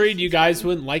so worried you guys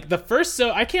wouldn't like the first.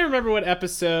 So I can't remember what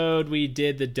episode we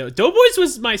did. The Doughboys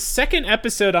was my second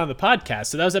episode on the podcast.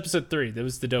 So that was episode 3. That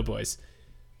was the Doughboys.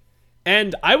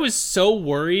 And I was so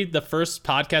worried the first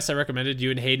podcast I recommended,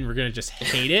 you and Hayden were going to just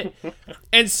hate it.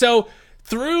 And so...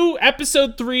 through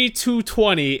episode 3 to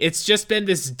 20, it's just been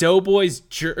this Doughboys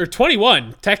or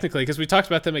 21 technically, because we talked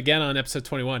about them again on episode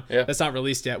 21. Yeah. That's not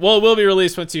released yet. Well, it will be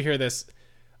released once you hear this.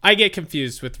 I get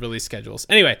confused with release schedules.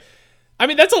 Anyway, I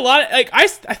mean that's a lot. Like I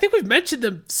think we've mentioned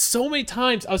them so many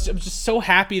times. I'm just so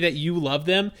happy that you love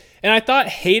them, and I thought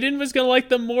Hayden was gonna like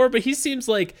them more, but he seems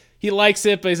like he likes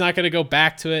it, but he's not gonna go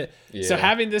back to it. Yeah. So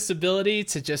having this ability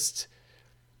to just,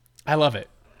 I love it.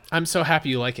 I'm so happy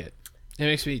you like it.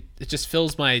 It just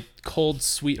fills my cold,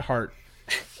 sweet heart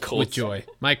with joy.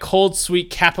 My cold,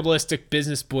 sweet, capitalistic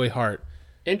business boy heart.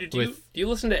 Andrew, do you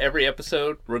listen to every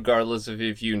episode, regardless of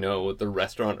if you know the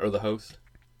restaurant or the host?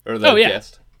 Or the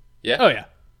guest? Yeah? Oh, yeah.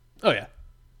 Oh,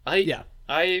 yeah.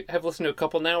 I have listened to a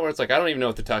couple now where it's like, I don't even know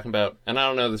what they're talking about, and I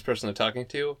don't know this person they're talking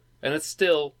to, and it's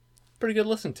still pretty good to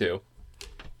listen to.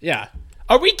 Yeah.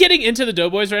 Are we getting into the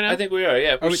Doughboys right now? I think we are,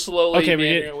 yeah. We're slowly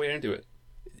meandering our way into it.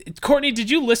 Courtney,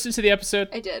 did you listen to the episode?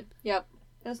 I did. Yep.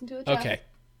 I listened to it. Okay.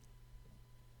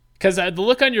 Because the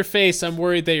look on your face, I'm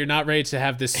worried that you're not ready to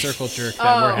have this circle jerk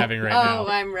that we're having right now. Oh,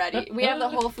 I'm ready. We have the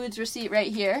Whole Foods receipt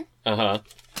right here. Uh-huh.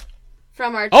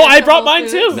 From our Oh, I trip to brought Whole mine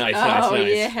Foods. too. Nice.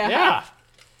 Yeah.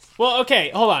 Well, okay,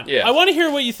 hold on. Yeah. I want to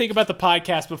hear what you think about the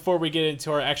podcast before we get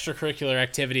into our extracurricular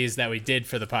activities that we did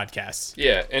for the podcast.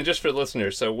 Yeah, and just for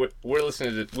listeners, so we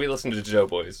listen to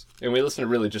Doughboys, and we listen to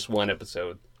really just one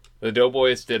episode. The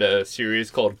Doughboys did a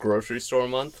series called Grocery Store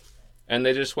Month, and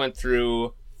they just went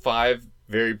through 5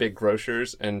 very big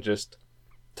grocers and just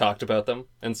talked about them.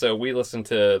 And so we listened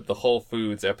to the Whole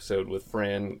Foods episode with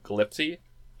Fran Gillespie?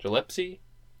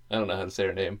 I don't know how to say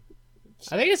her name.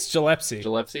 I think it's Gillespie.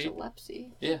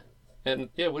 Gillespie. Yeah. And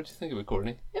yeah, what'd you think of it,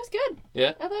 Courtney? It was good.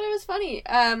 Yeah? I thought it was funny.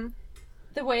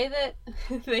 The way that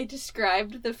they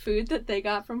described the food that they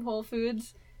got from Whole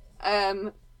Foods,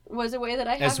 was a way that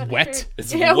I As haven't wet? heard.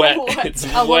 It's Yeah, wet. wet. It's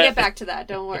We'll wet. get back to that.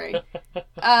 Don't worry.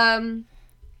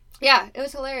 Yeah, it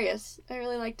was hilarious. I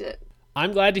really liked it.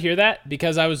 I'm glad to hear that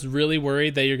because I was really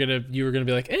worried that you were gonna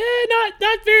be like,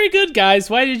 not very good, guys.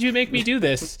 Why did you make me do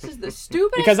this? This is the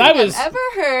stupidest Because thing I was- I've ever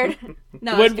heard.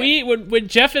 No, when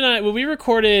Jeff and I we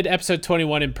recorded episode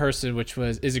 21 in person, which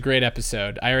is a great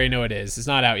episode. I already know it is. It's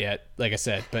not out yet, like I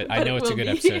said, but I But know it it's a will good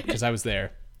be. episode because I was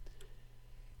there.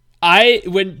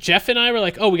 When Jeff and I were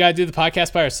like, oh, we gotta do the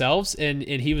podcast by ourselves, and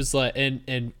he was like,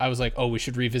 and I was like, oh, we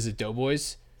should revisit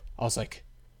Doughboys. I was like,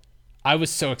 I was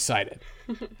so excited.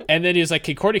 And then he was like,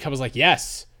 can Courtney come? I was like,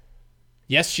 yes,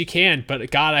 she can, but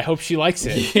God, I hope she likes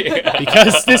it. Yeah.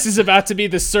 Because this is about to be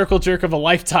the circle jerk of a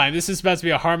lifetime. This is about to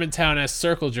be a Harmontown-esque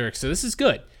circle jerk, so this is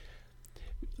good.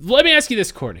 let me ask you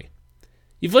this, Courtney.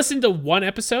 You've listened to one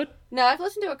episode? No, I've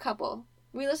listened to a couple.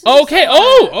 We listened to Okay.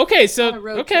 Okay. on So, a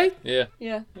road okay. trip.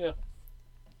 Yeah. Yeah.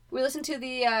 We listened to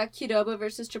the Qdoba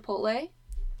versus Chipotle.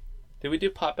 Did we do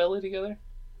Potbelly together?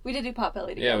 We did do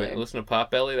Potbelly Yeah, together. we listened to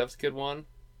Potbelly. That was a good one.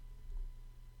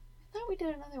 I thought we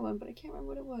did another one, but I can't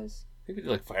remember what it was. I think we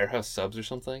did like Firehouse Subs or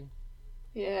something.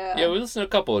 Yeah. Yeah, we listened to a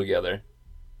couple together.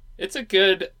 It's a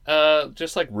good,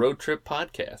 just like road trip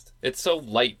podcast. It's so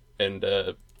light and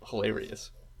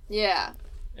hilarious. Yeah.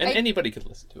 And anybody could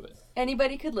listen to it.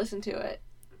 Anybody could listen to it.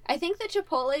 I think the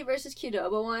Chipotle versus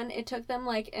Qdoba one, it took them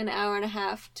like an hour and a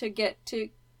half to get to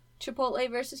Chipotle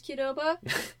versus Qdoba.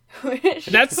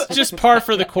 That's just par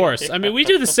for the course. I mean, we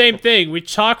do the same thing. We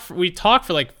talk for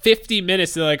like 50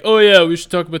 minutes. They're like, oh yeah, we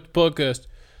should talk about the podcast.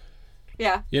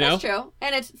 Yeah, You know? that's true.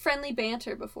 And it's friendly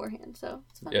banter beforehand, so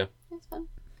it's fun. Yeah. It's fun.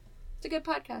 It's a good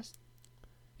podcast.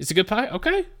 It's a good podcast.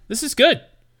 Okay, this is good.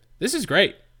 This is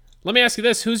great. Let me ask you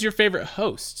this: who's your favorite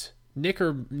host, Nick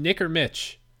or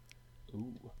Mitch?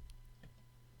 Ooh.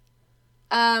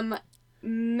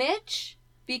 Mitch,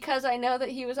 because I know that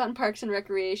he was on Parks and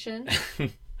Recreation,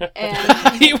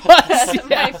 and He was, that's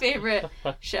yeah. my favorite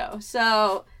show.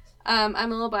 So I'm a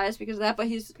little biased because of that, but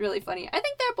he's really funny. I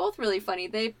think they're both really funny.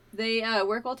 They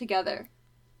work well together.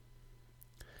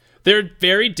 They're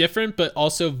very different, but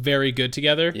also very good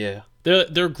together. Yeah.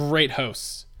 They're great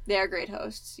hosts. They are great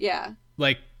hosts. Yeah.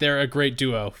 Like, they're a great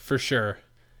duo for sure.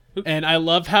 And I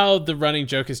love how the running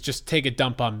joke is just take a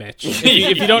dump on Mitch.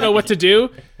 If you don't know what to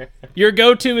do, your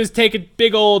go-to is take a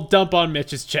big old dump on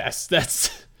Mitch's chest.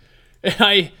 And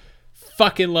I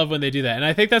fucking love when they do that. And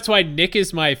I think that's why Nick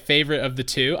is my favorite of the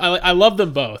two. I love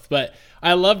them both, but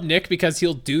I love Nick because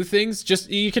he'll do things. Just,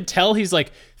 you can tell he's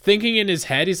like thinking in his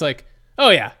head. He's like,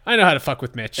 oh yeah, I know how to fuck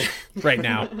with Mitch right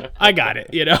now. I got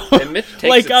it, you know? And Mitch takes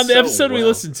like it on the so episode we well.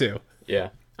 listened to. Yeah.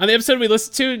 On the episode we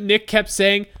listened to, Nick kept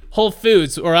saying Whole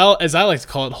Foods, or as I like to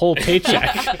call it, whole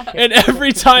paycheck. And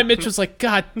every time Mitch was like,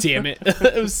 God damn it.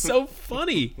 It was so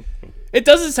funny. It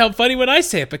doesn't sound funny when I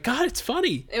say it, but God, it's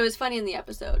funny. It was funny in the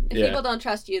episode. If Yeah. people don't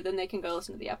trust you, then they can go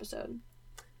listen to the episode.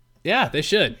 Yeah, they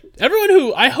should.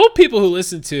 I hope people who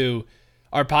listen to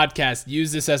our podcast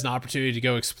use this as an opportunity to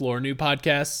go explore new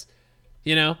podcasts,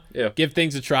 you know? Yeah. Give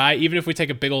things a try, even if we take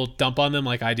a big old dump on them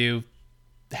like I do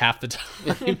half the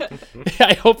time.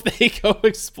 I hope they go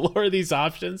explore these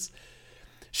options.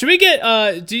 Should we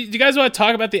get do you guys want to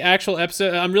talk about the actual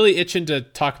episode? I'm really itching to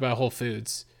talk about Whole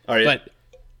Foods. All right.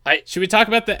 But should we talk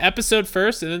about the episode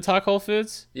first and then talk Whole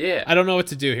Foods? Yeah. I don't know what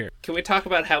to do here. Can we talk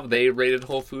about how they rated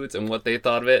Whole Foods and what they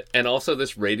thought of it? And also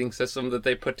this rating system that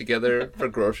they put together for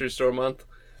Grocery Store Month?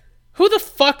 Who the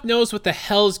fuck knows what the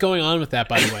hell is going on with that,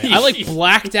 by the way? I like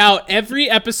blacked out every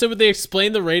episode where they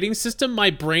explained the rating system. My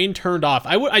brain turned off.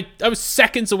 I was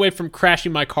seconds away from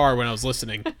crashing my car when I was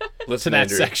listening to Listen, that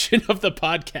Andrew, section of the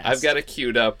podcast. I've got it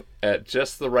queued up at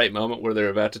just the right moment where they're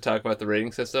about to talk about the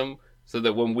rating system so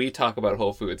that when we talk about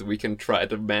Whole Foods, we can try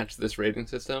to match this rating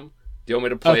system. Do you want me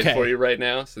to play it for you right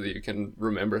now so that you can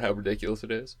remember how ridiculous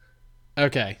it is?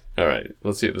 Okay. All right,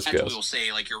 let's see how this We goes. will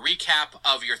say like your recap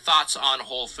of your thoughts on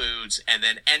Whole Foods, and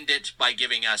then end it by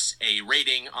giving us a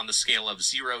rating on the scale of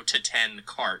 0 to 10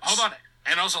 carts. Hold on.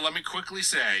 And also, let me quickly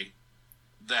say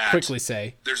that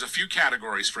there's a few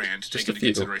categories, Fran, to take a into few.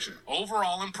 consideration.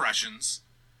 Overall impressions.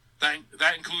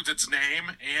 That includes its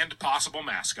name and possible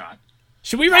mascot.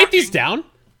 Should we write these down?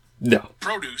 No.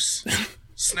 Produce.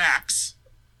 Snacks.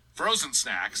 Frozen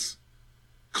snacks.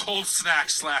 Cold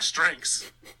snacks /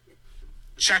 drinks.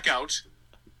 Checkout.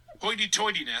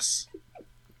 Hoity-toityness.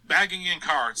 Bagging in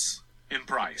carts. In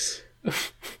price.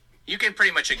 You can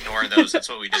pretty much ignore those. That's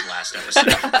what we did last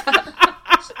episode.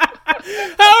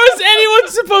 How is anyone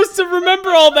supposed to remember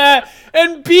all that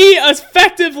and B,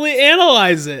 effectively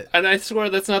analyze it? And I swear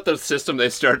that's not the system they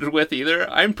started with either.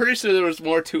 I'm pretty sure there was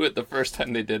more to it the first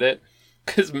time they did it.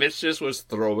 Because Mitch just was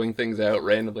throwing things out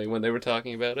randomly when they were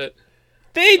talking about it.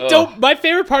 They don't. My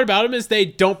favorite part about them is they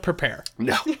don't prepare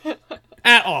No.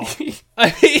 at all.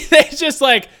 I mean, they just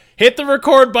like hit the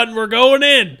record button. We're going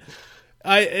in.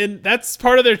 And that's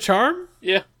part of their charm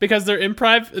Yeah. because they're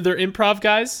improv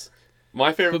guys.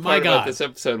 My favorite But my part about God. this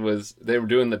episode was they were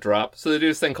doing the drop. So they do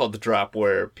this thing called the drop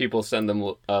where people send them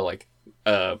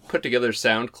put together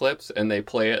sound clips and they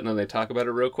play it and then they talk about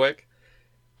it real quick.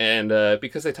 And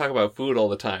because they talk about food all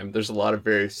the time, there's a lot of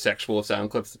very sexual sound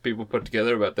clips that people put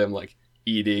together about them like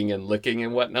eating and licking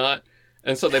and whatnot.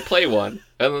 And so they play one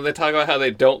and then they talk about how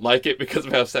they don't like it because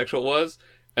of how sexual it was.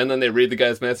 And then they read the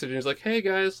guy's message and he's like, hey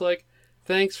guys, like,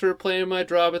 thanks for playing my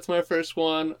drop. It's my first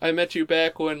one. I met you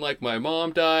back when like my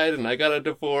mom died and I got a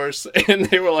divorce. And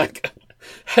they were like,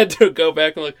 had to go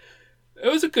back and like, It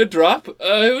was a good drop.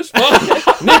 It was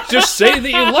fun. Nick, just say that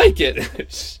you like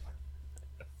it.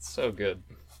 So good.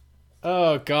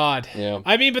 Oh, God. Yeah.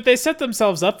 I mean, but they set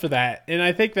themselves up for that, and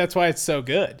I think that's why it's so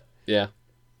good. Yeah.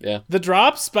 Yeah. The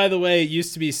drops, by the way,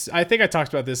 used to be... I think I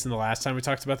talked about this in the last time we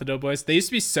talked about the Doughboys. They used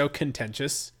to be so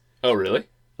contentious. Oh, really?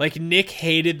 Like, Nick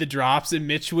hated the drops, and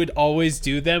Mitch would always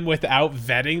do them without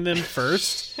vetting them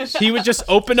first. He would just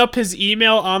open up his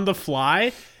email on the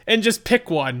fly and just pick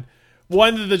one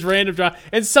of the random drop.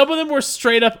 And some of them were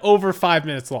straight up over 5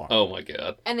 minutes long. Oh, my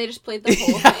God. And they just played the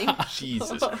whole thing.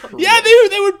 Jesus Christ. Yeah,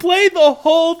 they would play the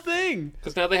whole thing.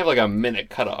 Because now they have like a minute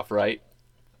cutoff, right?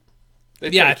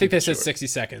 Yeah, I think they said 60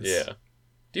 seconds. Yeah.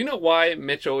 Do you know why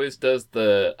Mitch always does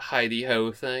the Heidi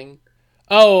Ho thing?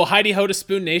 Oh, Heidi Ho to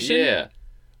Spoon Nation? Yeah.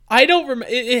 I don't remember.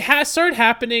 It has started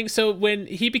happening. So when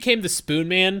he became the Spoon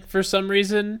Man for some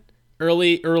reason,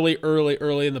 early in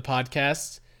the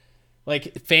podcast,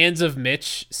 like fans of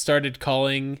Mitch started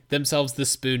calling themselves the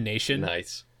Spoon Nation.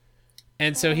 Nice.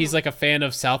 And so he's like a fan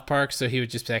of South Park, so he would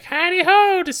just be like, Heidi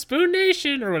Ho to Spoon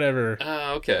Nation or whatever.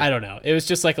 Oh, okay. I don't know. It was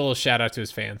just like a little shout out to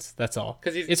his fans. That's all.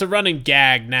 'Cause he's- It's a running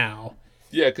gag now.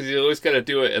 Yeah, because you always got to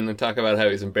do it and then talk about how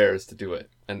he's embarrassed to do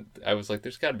it. And I was like,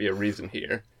 there's got to be a reason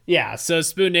here. Yeah, so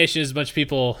Spoon Nation is a bunch of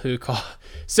people who call.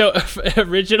 So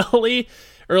originally,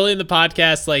 early in the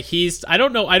podcast, like I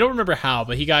don't remember how,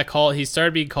 but he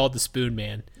started being called the Spoon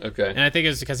Man. Okay. And I think it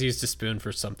was because he used to spoon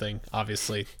for something,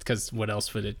 obviously, because what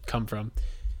else would it come from?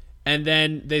 And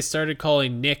then they started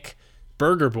calling Nick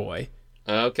Burger Boy,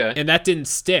 Okay. and that didn't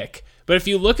stick. But if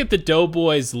you look at the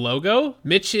Doughboys logo,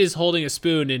 Mitch is holding a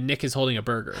spoon and Nick is holding a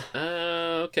burger.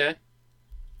 Okay.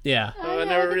 Yeah. Oh, I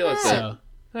never realized that.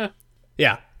 So,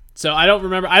 yeah. So I don't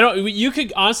remember. You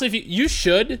could honestly, you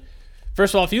should.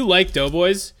 First of all, if you like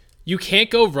Doughboys, you can't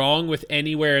go wrong with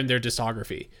anywhere in their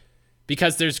discography,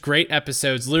 because there's great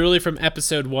episodes. Literally from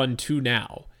episode 1 to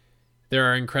now, there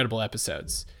are incredible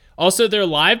episodes. Also, their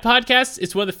live podcast.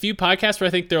 It's one of the few podcasts where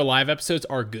I think their live episodes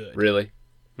are good. Really?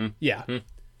 Yeah.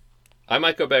 I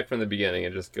might go back from the beginning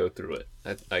and just go through it.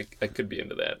 I could be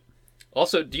into that.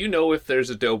 Also, do you know if there's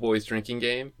a Doughboys drinking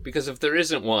game? Because if there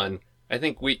isn't one, I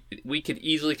think we could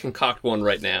easily concoct one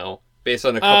right now based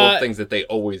on a couple of things that they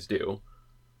always do.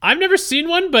 I've never seen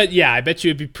one, but yeah, I bet you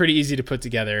it'd be pretty easy to put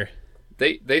together.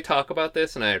 They talk about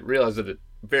this, and I realized it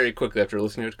very quickly after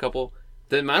listening to a couple.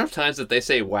 The amount of times that they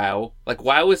say "wow," like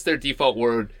 "wow" is their default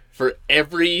word for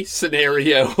every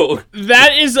scenario.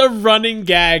 That is a running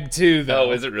gag too, though.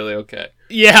 Oh, is it really? Okay.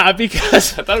 Yeah,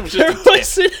 because I thought it was there just a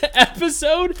was an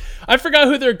episode. I forgot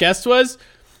who their guest was,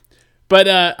 but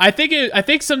I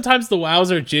think sometimes the wows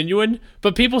are genuine,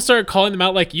 but people start calling them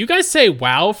out like, "You guys say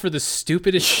wow for the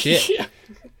stupidest shit." Yeah.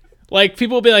 Like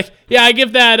people will be like, "Yeah, I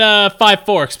give that 5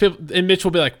 forks," and Mitch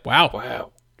will be like,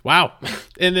 Wow. wow,"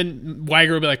 and then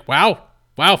Weiger will be like, "Wow,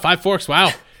 5 forks,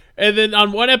 wow," and then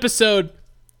on one episode,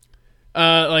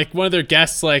 like one of their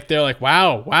guests, like they're like,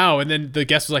 wow, and then the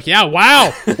guest was like, "Yeah,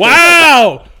 wow,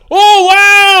 oh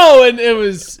wow," and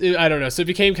I don't know, so it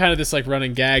became kind of this like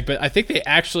running gag. But I think they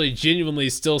actually genuinely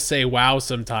still say wow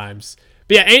sometimes.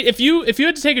 But yeah, if you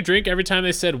had to take a drink every time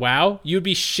they said wow, you'd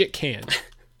be shit canned,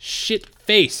 shit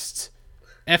faced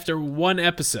after one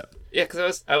episode. Yeah,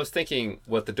 because I was thinking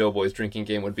what the Doughboys drinking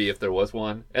game would be if there was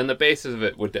one, and the basis of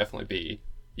it would definitely be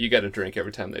you got to drink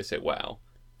every time they say wow.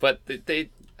 But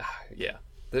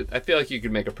I feel like you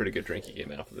could make a pretty good drinking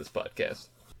game out of this podcast.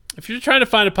 If you're trying to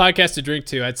find a podcast to drink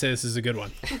to, I'd say this is a good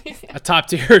one. A top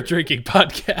tier drinking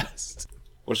podcast.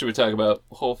 What should we talk about?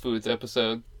 Whole Foods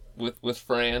episode with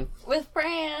Fran. With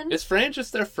Fran. Is Fran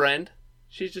just their friend?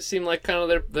 She just seemed like kind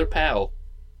of their pal.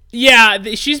 Yeah,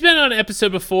 she's been on an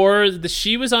episode before.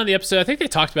 She was on the episode. I think they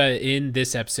talked about it in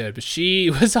this episode, but she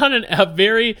was on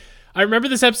I remember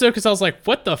this episode because I was like,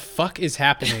 what the fuck is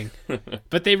happening?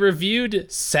 But they reviewed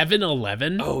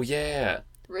 7-Eleven. Oh, yeah.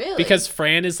 Really? Because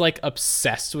Fran is like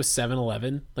obsessed with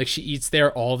 7-Eleven. Like she eats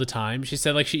there all the time. She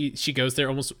said like she goes there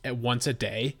almost once a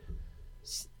day.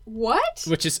 What?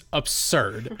 Which is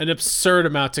absurd. An absurd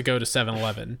amount to go to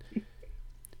 7-Eleven.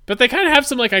 But they kind of have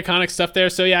some like iconic stuff there.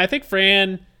 So yeah, I think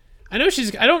Fran, I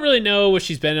don't really know what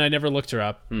she's been in. I never looked her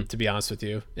up, to be honest with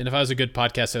you. And if I was a good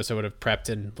podcast host, I would have prepped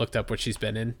and looked up what she's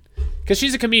been in. Because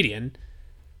she's a comedian.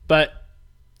 But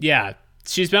yeah,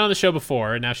 she's been on the show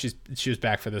before, and now she was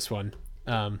back for this one.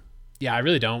 Yeah, I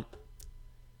don't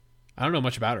know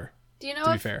much about her. Do you know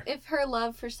to be fair. if her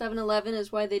love for 7-Eleven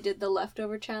is why they did the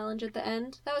leftover challenge at the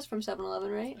end? That was from 7-Eleven,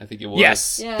 right? I think it was.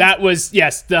 Yes, Yeah. that was,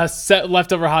 the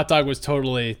leftover hot dog was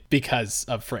totally because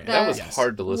of Fran. That was Yes.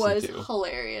 hard to listen was to.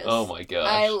 hilarious. Oh my gosh.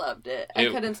 I loved it. I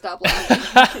It- couldn't stop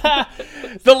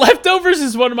laughing. The leftovers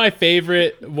is one of my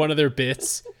favorite, one of their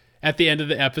bits. at the end of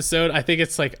the episode, I think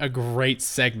it's like a great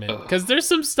segment because there's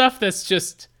some stuff that's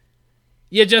just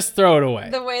you just throw it away.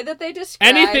 The way that they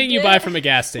described Anything you it- buy from a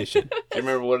gas station. Do you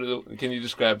remember can you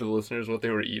describe to the listeners what they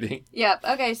were eating? Yep.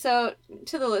 Okay, so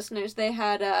to the listeners, they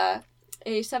had a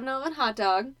 7-Eleven hot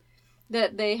dog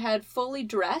that they had fully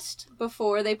dressed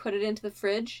before they put it into the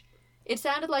fridge. It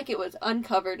sounded like it was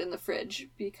uncovered in the fridge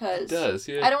because It does,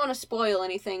 yeah. I don't want to spoil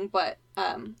anything, but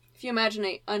if you imagine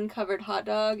a uncovered hot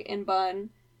dog and bun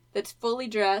that's fully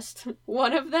dressed,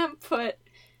 one of them put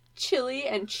chili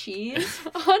and cheese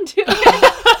onto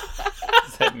it.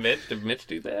 Is that Mitch? Did Mitch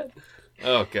do that?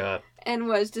 Oh, God. And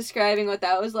was describing what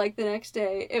that was like the next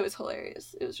day. It was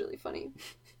hilarious. It was really funny.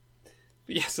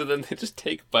 Yeah, so then they just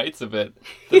take bites of it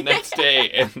the next day,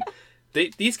 and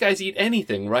these guys eat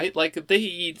anything, right? Like, they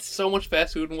eat so much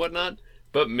fast food and whatnot,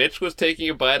 but Mitch was taking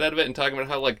a bite out of it and talking about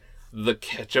how, like, the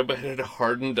ketchup had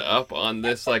hardened up on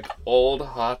this, like, old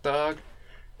hot dog.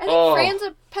 I think Fran's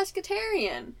a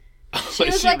pescatarian. She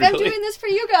was like, I'm really? doing this for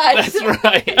you guys. That's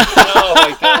right. Oh,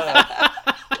 my God.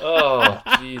 Oh,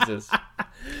 Jesus.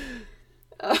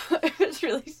 It was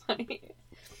really funny.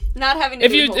 Not having to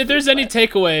If there's any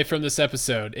takeaway from this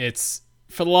episode, it's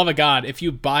for the love of God, if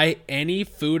you buy any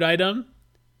food item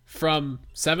from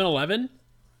 7-Eleven,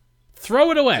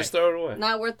 throw it away. Just throw it away.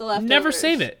 not worth the leftovers. Never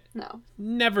save it. No.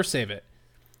 Never save it.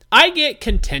 I get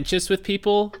contentious with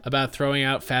people about throwing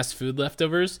out fast food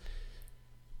leftovers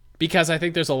because I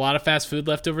think there's a lot of fast food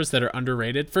leftovers that are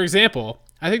underrated. For example,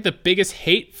 I think the biggest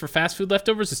hate for fast food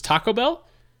leftovers is Taco Bell.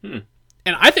 And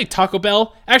I think Taco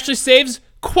Bell actually saves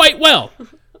quite well.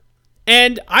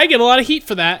 And I get a lot of heat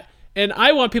for that. And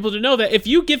I want people to know that if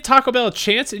you give Taco Bell a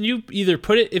chance and you either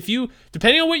put it,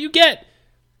 depending on what you get,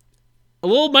 a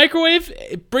little microwave,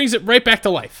 it brings it right back to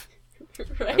life.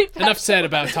 Right? Enough said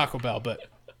about Taco Bell, but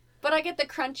But I get the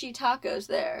crunchy tacos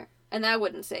there, and that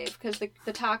wouldn't save because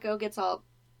the taco gets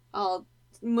all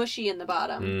mushy in the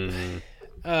bottom.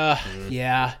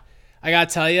 yeah. I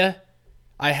gotta tell you,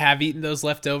 I have eaten those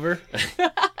leftover.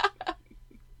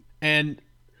 And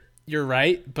you're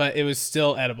right, but it was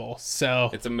still edible.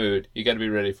 So It's a mood. You got to be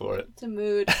ready for it. It's a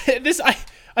mood.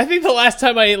 I think the last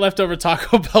time I ate leftover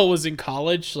Taco Bell was in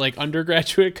college, like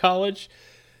undergraduate college.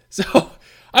 So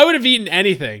I would have eaten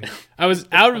anything. I was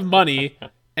out of money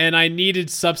and I needed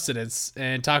substance,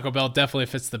 and Taco Bell definitely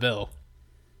fits the bill.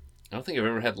 I don't think I've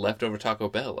ever had leftover Taco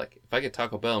Bell. Like, if I get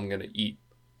Taco Bell, I'm going to eat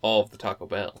all of the Taco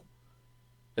Bell.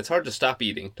 It's hard to stop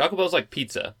eating. Taco Bell's like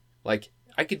pizza. Like,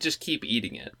 I could just keep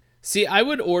eating it. See, I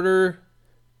would order,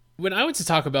 when I went to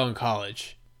Taco Bell in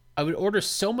college, I would order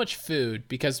so much food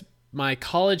because my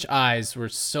college eyes were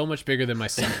so much bigger than my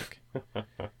stomach.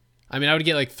 I mean, I would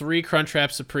get like 3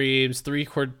 Crunchwrap Supremes, 3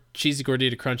 cheesy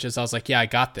Gordita Crunches. I was like, yeah, I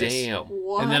got this. Damn.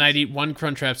 What? And then I'd eat 1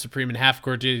 Crunchwrap Supreme and half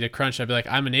Gordita Crunch. I'd be like,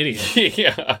 I'm an idiot.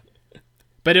 Yeah.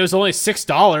 But it was only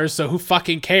 $6, so who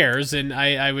fucking cares? And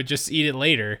I would just eat it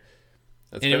later.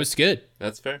 That's And fair. it was good.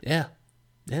 That's fair. Yeah.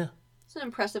 Yeah. It's an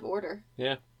impressive order.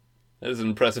 Yeah. That is an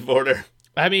impressive order.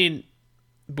 I mean,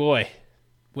 boy,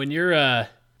 when you're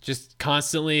just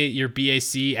constantly your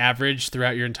BAC average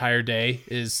throughout your entire day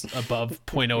is above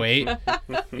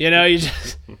 0.08, you know,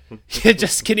 you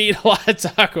just can eat a lot of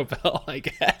Taco Bell, I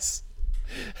guess.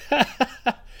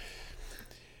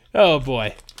 Oh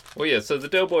boy. Well, yeah, so the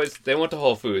Doughboys, they went to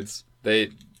Whole Foods. They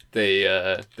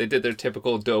did their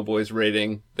typical Doughboys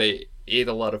rating. They ate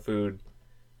a lot of food.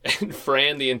 And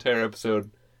Fran, the entire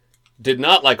episode, did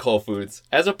not like Whole Foods.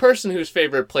 As a person whose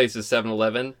favorite place is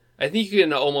 7-Eleven, I think you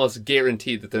can almost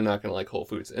guarantee that they're not going to like Whole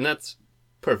Foods. And that's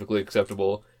perfectly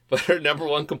acceptable. But her number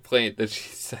one complaint that she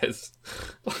says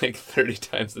like 30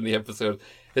 times in the episode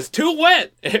is too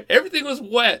wet. Everything was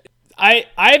wet.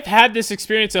 I've had this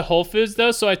experience at Whole Foods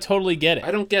though, so I totally get it. I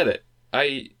don't get it.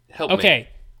 Help me. Okay.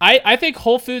 I think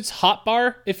Whole Foods hot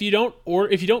bar, if you don't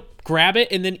grab it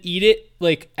and then eat it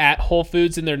like at Whole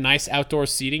Foods in their nice outdoor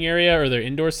seating area or their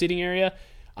indoor seating area,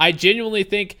 I genuinely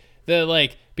think that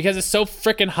like because it's so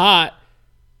freaking hot,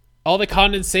 all the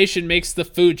condensation makes the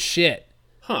food shit.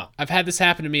 Huh. I've had this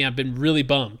happen to me. I've been really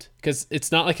bummed because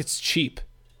it's not like it's cheap,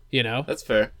 you know? That's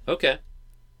fair. Okay.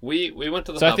 We went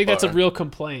to the So hot I think bar. that's a real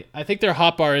complaint. I think their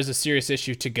hot bar is a serious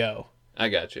issue to go. I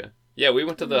gotcha. Yeah, we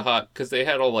went to the hot because they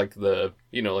had all like the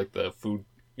like the food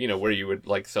where you would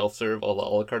like self-serve all the a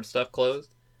la carte stuff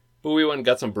closed. But we went and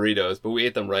got some burritos, but we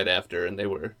ate them right after, and they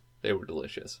were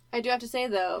delicious. I do have to say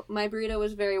though, my burrito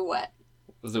was very wet.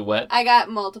 Was it wet? I got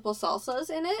multiple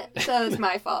salsas in it, so it's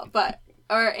my fault.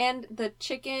 And the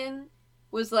chicken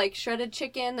was like shredded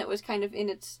chicken that was kind of in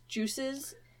its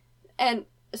juices. And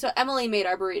so Emily made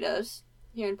our burritos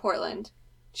here in Portland.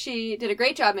 She did a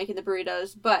great job making the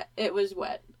burritos, but it was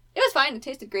wet. It was fine. It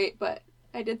tasted great, but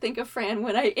I did think of Fran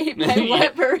when I ate my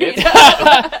wet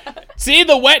burrito. See,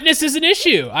 the wetness is an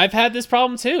issue. I've had this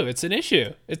problem too. It's an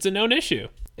issue. It's a known issue.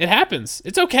 It happens.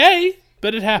 It's okay,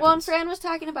 but it happens. Well, and Fran was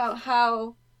talking about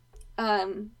how,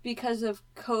 because of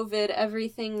COVID,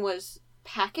 everything was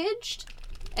packaged.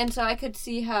 And so I could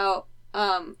see how,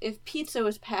 if pizza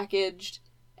was packaged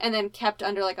and then kept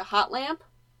under like a hot lamp,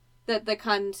 that the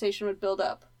condensation would build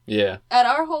up. Yeah. At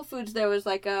our Whole Foods, there was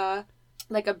like a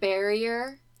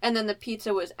barrier, and then the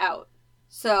pizza was out.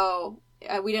 So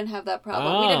we didn't have that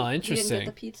problem. Oh, We interesting. didn't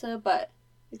get the pizza, but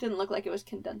it didn't look like it was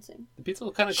condensing. The pizza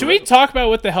was kind of Should we talk about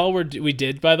what the hell we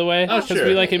did, by the way? Oh, Because sure.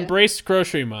 we like Yeah. embraced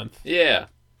Grocery Month. Yeah.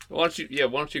 Why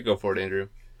don't you go for it, Andrew?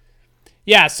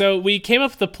 Yeah, so we came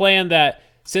up with the plan that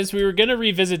since we were going to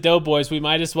revisit Doughboys, we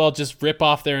might as well just rip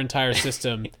off their entire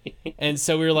system. And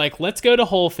so we were like, let's go to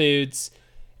Whole Foods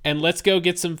and let's go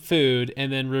get some food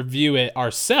and then review it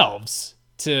ourselves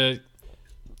to,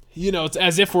 it's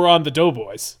as if we're on the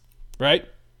Doughboys, right?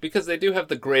 Because they do have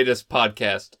the greatest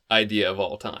podcast idea of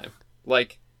all time.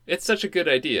 Like, it's such a good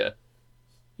idea.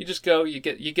 You just go, you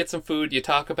get some food, you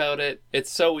talk about it.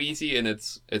 It's so easy and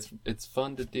it's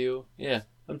fun to do. Yeah,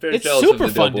 I'm very It's jealous super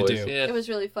of the fun to Doughboys. do. Yeah. It was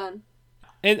really fun.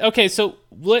 And okay, so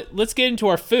let's get into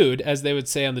our food, as they would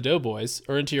say on the Doughboys,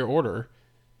 or into your order.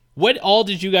 What all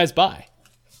did you guys buy?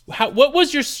 What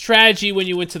was your strategy when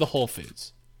you went to the Whole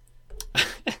Foods?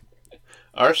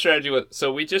 Our strategy was,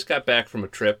 so we just got back from a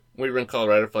trip. We were in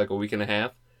Colorado for like a week and a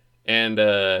half. And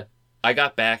I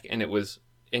got back and it was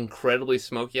incredibly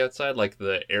smoky outside. Like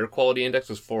the air quality index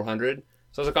was 400.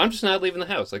 So I was like, I'm just not leaving the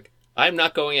house. Like, I'm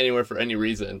not going anywhere for any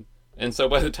reason. And so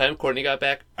by the time Courtney got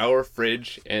back, our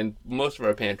fridge and most of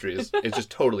our pantry is just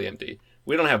totally empty.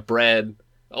 We don't have bread.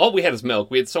 All we had is milk.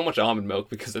 We had so much almond milk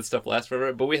because that stuff lasts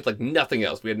forever. But we had like nothing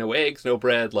else. We had no eggs, no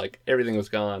bread. Like everything was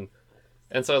gone.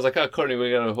 And so I was like, oh, Courtney,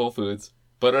 we got to Whole Foods.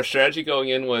 But our strategy going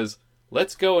in was,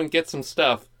 let's go and get some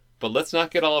stuff, but let's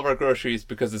not get all of our groceries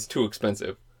because it's too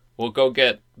expensive. We'll go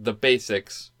get the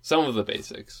basics, some of the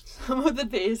basics, Some of the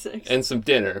basics. and some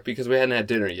dinner because we hadn't had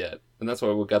dinner yet. And that's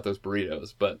why we got those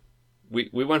burritos. But we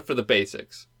went for the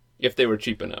basics, if they were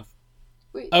cheap enough.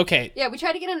 Okay, Yeah, we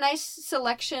try to get a nice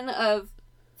selection of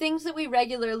things that we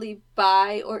regularly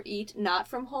buy or eat not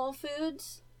from Whole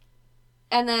Foods.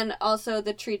 And then also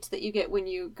the treats that you get when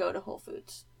you go to Whole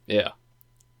Foods. Yeah.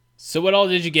 so what all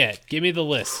did you get? Give me the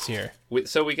list here. We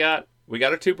got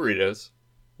our 2 burritos.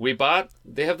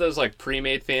 They have those like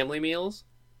pre-made family meals,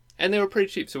 and they were pretty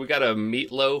cheap. So we got a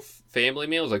meatloaf family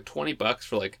meal. It was like $20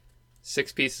 for like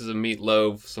 6 pieces of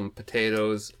meatloaf, some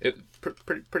potatoes.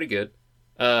 Pretty good.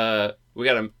 We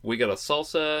got a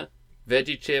salsa,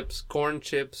 veggie chips, corn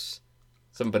chips,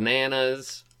 some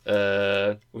bananas.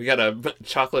 We got a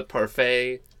chocolate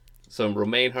parfait, some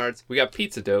romaine hearts. We got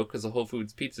pizza dough because the Whole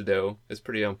Foods pizza dough is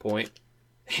pretty on point.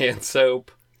 Hand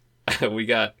soap. We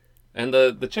got, and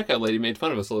the checkout lady made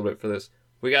fun of us a little bit for this.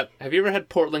 Have you ever had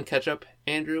Portland ketchup,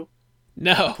 Andrew?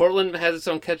 No. Portland has its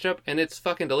own ketchup, and it's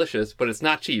fucking delicious, but it's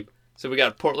not cheap. So we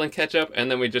got Portland ketchup, and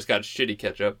then we just got shitty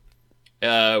ketchup. We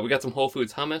got some Whole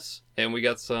Foods hummus, and we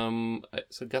got some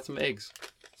eggs.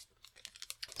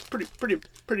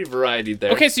 Pretty variety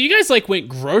there. Okay, so you guys like went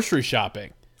grocery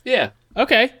shopping. Yeah.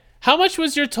 Okay. How much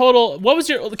was your total?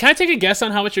 Can I take a guess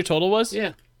on how much your total was?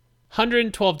 Yeah.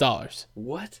 $112.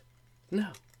 What? No.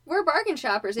 We're bargain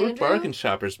shoppers, We're Andrew. bargain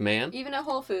shoppers, man. Even at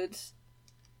Whole Foods.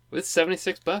 It's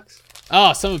 $76.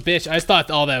 Oh, son of a bitch. I thought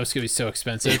all that was going to be so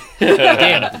expensive.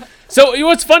 Damn. So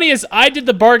what's funny is I did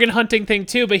the bargain hunting thing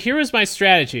too, but here was my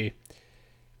strategy.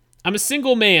 I'm a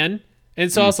single man,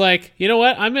 and so I was like, you know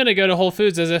what? I'm going to go to Whole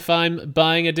Foods as if I'm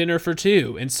buying a dinner for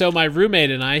 2. And so my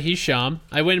roommate and he's Sham,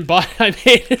 I went and bought, I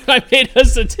made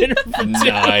us a dinner for 2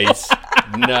 Nice.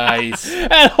 Nice.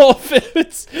 at Whole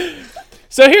Foods.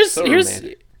 So here's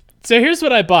romantic. here's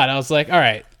what I bought. I was like, all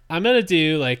right, I'm gonna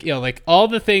do like all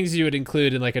the things you would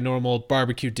include in like a normal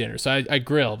barbecue dinner. So I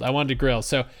grilled. I wanted to grill.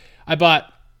 So I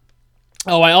bought.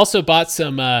 Oh, I also bought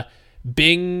some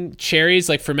Bing cherries,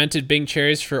 like fermented Bing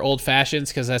cherries for old fashions,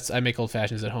 because I make old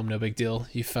fashions at home. No big deal.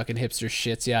 You fucking hipster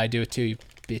shits. Yeah, I do it too. You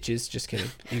bitches. Just kidding.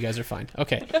 You guys are fine.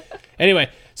 Okay. Anyway,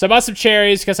 so I bought some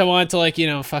cherries because I wanted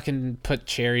to fucking put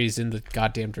cherries in the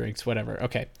goddamn drinks. Whatever.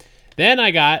 Okay. Then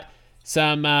I got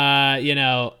some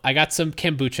I got some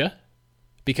kombucha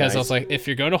because I was like, if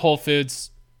you're going to Whole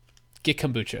Foods, get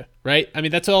kombucha, right? I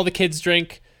mean, that's what all the kids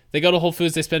drink. They go to Whole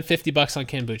Foods, they spend $50 on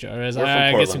kombucha. Or We're from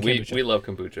I get some Portland. kombucha. We love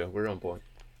kombucha. We're on point.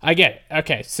 I get it.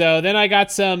 Okay, so then I got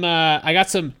some,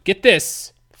 get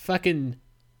this, fucking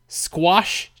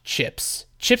squash chips.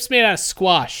 Chips made out of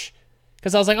squash.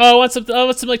 Because I was like, I want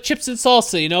some like chips and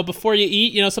salsa, before you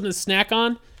eat, something to snack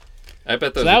on. I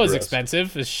bet those So that are was gross.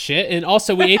 expensive as shit. And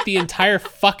also, we ate the entire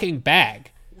fucking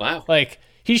bag. Wow. Like,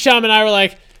 Hisham and I were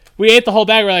like, we ate the whole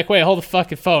bag. We're like, wait, hold the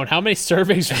fucking phone. How many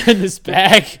servings were in this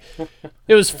bag?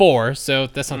 It was 4, so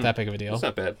that's not that big of a deal. That's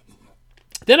not bad.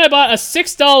 Then I bought a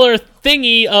 $6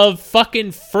 thingy of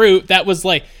fucking fruit that was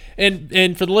like,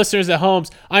 and for the listeners at home,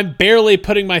 I'm barely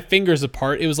putting my fingers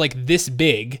apart. It was like this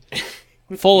big,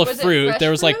 full of Was it fruit. fresh There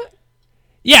was like, fruit?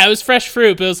 yeah, it was fresh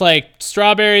fruit, but it was like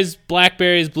strawberries,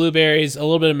 blackberries, blueberries, a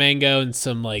little bit of mango, and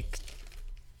some like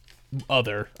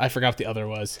other. I forgot what the other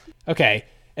was. Okay.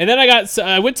 And then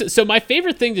I went to, so my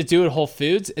favorite thing to do at Whole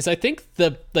Foods is I think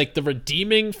the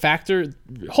redeeming factor,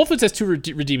 Whole Foods has 2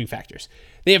 redeeming factors.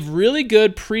 They have really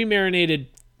good pre-marinated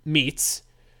meats,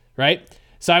 right?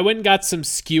 So I went and got some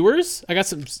skewers. I got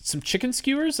some chicken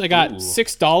skewers. I got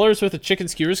 $6 worth of chicken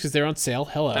skewers because they're on sale.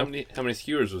 Hello. How many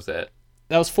skewers was that?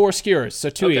 That was 4 skewers, so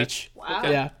 2 Okay. each. Wow.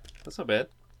 Yeah. That's not bad.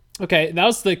 Okay, that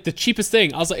was like the cheapest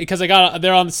thing. I was like, because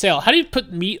they're on sale. How do you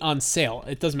put meat on sale?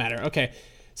 It doesn't matter. Okay,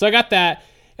 so I got that,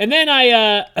 and then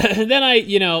I,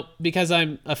 you know, because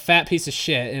I'm a fat piece of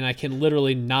shit and I can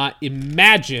literally not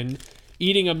imagine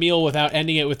eating a meal without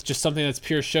ending it with just something that's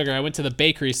pure sugar. I went to the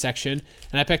bakery section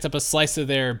and I picked up a slice of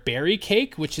their berry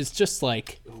cake, which is just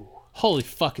like, holy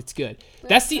fuck, it's good.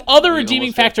 That's the other redeeming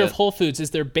almost got factor of that. Whole Foods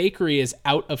is their bakery is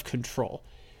out of control.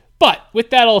 But with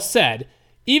that all said,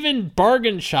 even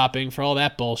bargain shopping for all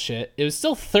that bullshit, it was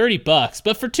still $30.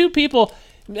 But for 2 people,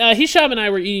 Hisham and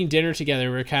I were eating dinner together.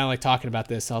 We were kind of like talking about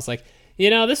this. I was like, you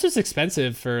know, this was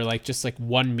expensive for like just like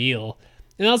one meal.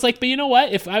 And I was like, but you know what?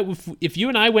 If you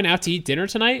and I went out to eat dinner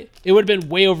tonight, it would have been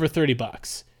way over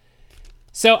 $30.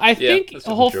 So I think that's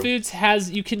Whole definitely true.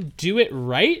 Foods you can do it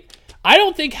right. I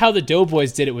don't think how the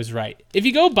Doughboys did it was right. If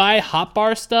you go buy Hot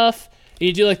Bar stuff, and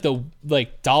you do like the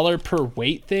dollar per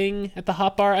weight thing at the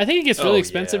Hot Bar, I think it gets really Oh,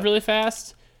 expensive yeah. really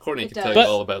fast. Courtney It can does. tell you But-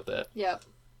 all about that. Yep.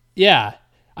 Yeah.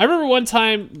 I remember one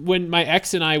time when my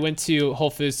ex and I went to Whole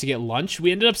Foods to get lunch,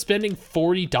 we ended up spending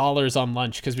 $40 on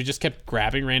lunch because we just kept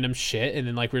grabbing random shit, and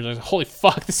then like we were like, holy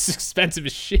fuck, this is expensive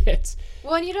as shit.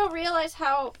 Well, and you don't realize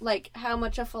how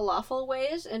much a falafel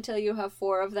weighs until you have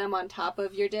 4 of them on top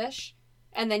of your dish,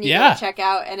 and then you Yeah. go check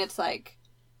out, and it's like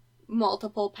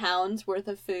multiple pounds worth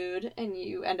of food, and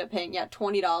you end up paying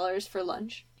 $20 for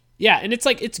lunch. Yeah, and it's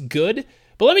like, it's good,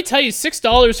 but let me tell you,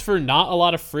 $6 for not a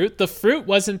lot of fruit, the fruit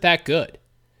wasn't that good.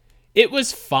 It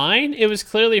was fine. It was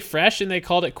clearly fresh, and they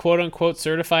called it quote-unquote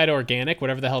certified organic,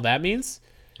 whatever the hell that means.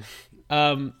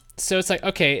 So it's like,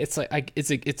 okay, it's like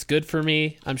it's good for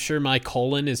me. I'm sure my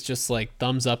colon is just like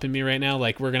thumbs up in me right now.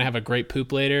 Like, we're gonna have a great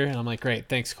poop later, and I'm like, great,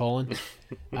 thanks, colon.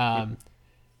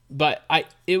 But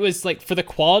it was like, for the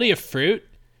quality of fruit.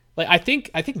 Like, I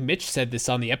think Mitch said this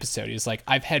on the episode. He was like,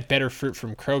 I've had better fruit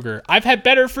from Kroger. I've had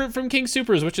better fruit from King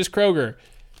Soopers, which is Kroger.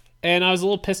 And I was a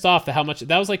little pissed off at how much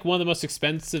that was like one of the most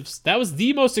expensive. That was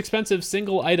the most expensive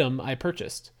single item I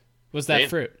purchased was that Damn.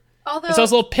 fruit. Although, And so I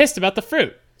was a little pissed about the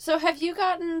fruit. so have you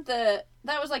gotten that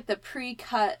was like the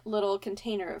pre-cut little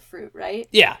container of fruit, right?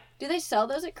 Yeah. Do they sell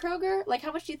those at Kroger? Like,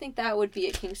 how much do you think that would be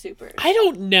at King Soopers? I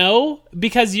don't know,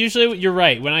 because usually you're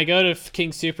right. When I go to King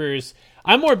Soopers,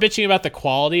 I'm more bitching about the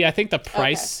quality. I think the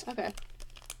price, Okay.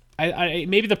 I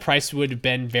maybe the price would have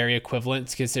been very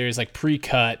equivalent because there's like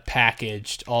pre-cut,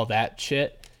 packaged, all that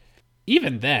shit.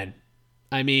 Even then,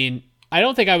 I mean, I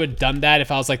don't think I would have done that if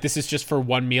I was like, this is just for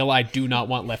one meal. I do not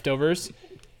want leftovers.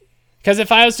 Because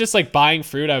if I was just like buying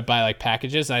fruit, I would buy like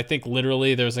packages. And I think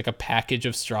literally there was like a package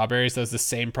of strawberries that was the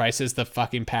same price as the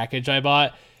fucking package I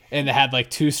bought, and it had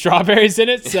like 2 strawberries in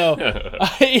it. So,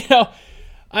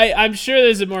 I'm sure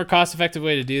there's a more cost-effective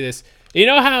way to do this. You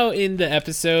know how in the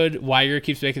episode Weiger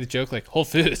keeps making the joke like Whole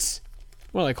Foods,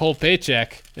 more like whole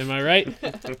paycheck. Am I right?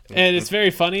 And it's very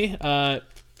funny. So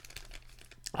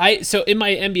in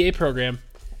my MBA program,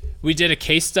 we did a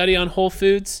case study on Whole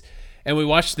Foods, and we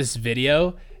watched this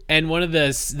video. And one of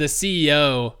the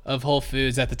CEO of Whole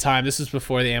Foods at the time, this was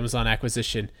before the Amazon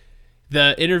acquisition,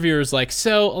 the interviewer was like,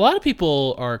 so a lot of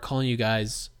people are calling you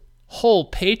guys whole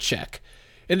paycheck.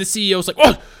 And the CEO was like,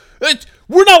 oh,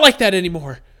 we're not like that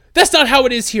anymore. That's not how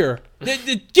it is here. Get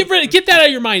that out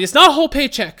of your mind. It's not a whole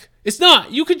paycheck. It's not.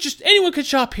 Anyone could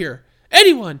shop here.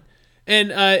 Anyone.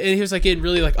 And he was like getting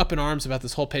really like up in arms about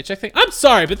this whole paycheck thing. I'm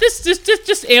sorry, but this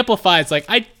just amplifies. Like,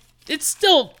 it's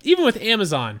still, even with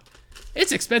Amazon,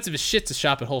 it's expensive as shit to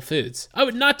shop at Whole Foods. I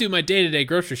would not do my day-to-day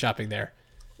grocery shopping there.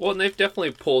 Well, and they've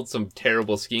definitely pulled some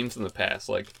terrible schemes in the past.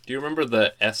 Like, do you remember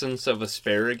the essence of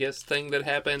asparagus thing that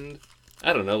happened?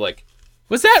 I don't know, like,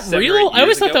 Was that 7 or 8 real? I always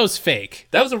years thought ago? that was fake.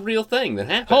 That was a real thing that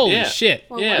happened. Holy yeah. shit.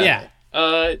 Well, Yeah.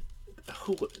 Yeah.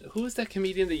 who is that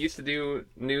comedian that used to do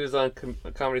news on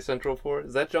Comedy Central for?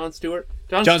 Is that Jon Stewart?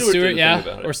 Jon Stewart, did a thing yeah,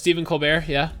 about it. or Stephen Colbert,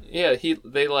 yeah. Yeah,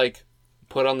 they like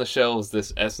put on the shelves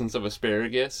this essence of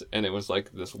asparagus, and it was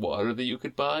like this water that you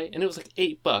could buy, and it was like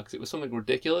 $8. It was something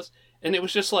ridiculous, and it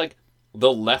was just like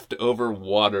the leftover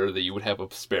water that you would have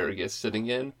asparagus sitting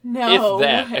in, No if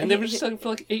that. way. And they were just selling for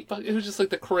like $8. It was just like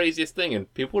the craziest thing,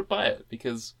 and people would buy it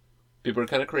because people are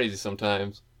kind of crazy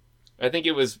sometimes. I think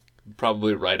it was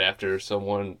probably right after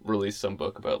someone released some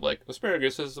book about like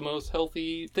asparagus is the most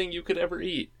healthy thing you could ever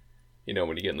eat. You know,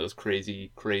 when you get in those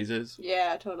crazy crazes.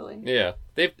 Yeah, totally. Yeah,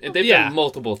 they've Yeah. done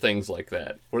multiple things like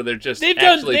that where they're just They've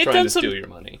actually done trying to some- steal your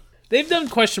money. They've done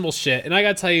questionable shit, and I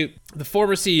gotta tell you, the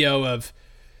former CEO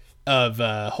of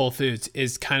Whole Foods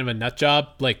is kind of a nut job,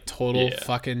 like total Yeah.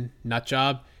 fucking nut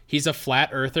job. He's a flat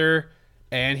earther,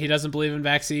 and he doesn't believe in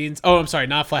vaccines. Oh, I'm sorry,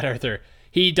 not flat earther.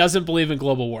 He doesn't believe in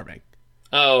global warming.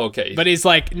 Oh, okay. But he's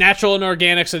like, natural and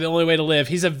organics are the only way to live.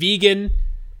 He's a vegan.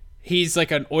 He's like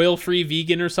an oil-free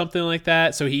vegan or something like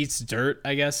that. So he eats dirt,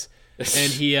 I guess.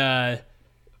 And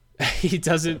he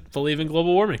doesn't believe in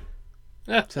global warming.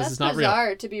 Says That's it's not real.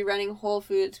 bizarre to be running Whole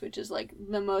Foods, which is like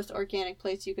the most organic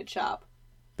place you could shop.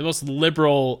 The most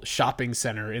liberal shopping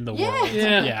center in the world.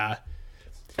 Yeah. Yeah.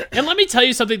 And let me tell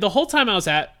you something. The whole time I was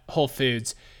at Whole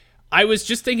Foods, I was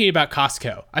just thinking about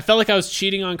Costco. I felt like I was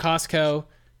cheating on Costco.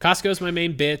 Costco's my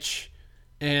main bitch,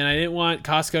 and I didn't want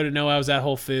Costco to know I was at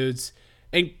Whole Foods.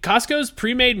 And Costco's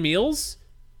pre-made meals,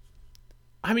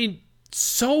 I mean,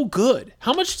 so good.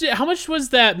 How much was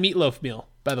that meatloaf meal,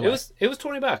 by the way? It was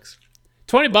 $20.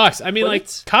 $20. I mean, But like,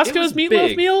 it Costco's was meatloaf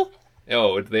big. meal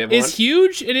Oh, do they have is one?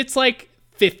 huge, and it's like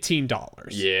 $15.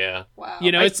 Yeah. Wow.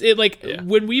 You know, Yeah.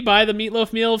 when we buy the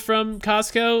meatloaf meal from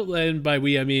Costco, and by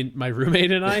we I mean my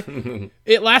roommate and I,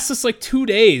 it lasts us like 2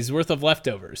 days worth of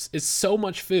leftovers. It's so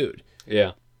much food.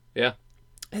 Yeah. Yeah.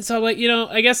 And so like, you know,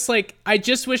 I guess like I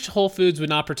just wish Whole Foods would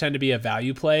not pretend to be a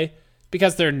value play,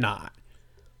 because they're not.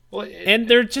 Well, And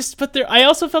I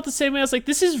also felt the same way. I was like,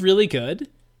 this is really good.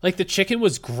 Like the chicken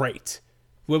was great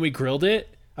when we grilled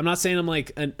it. I'm not saying I'm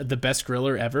like the best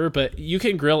griller ever, but you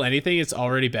can grill anything. It's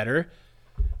already better.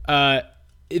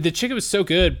 The chicken was so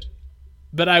good,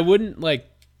 but I wouldn't like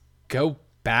go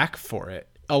back for it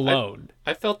alone.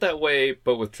 I felt that way,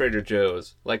 but with Trader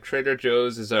Joe's. Like, Trader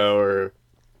Joe's is our,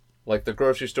 like, the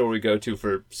grocery store we go to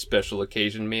for special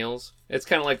occasion meals. It's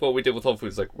kind of like what we did with Whole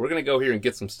Foods. Like, we're going to go here and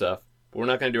get some stuff, but we're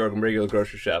not going to do our regular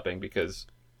grocery shopping because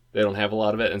they don't have a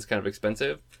lot of it and it's kind of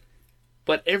expensive.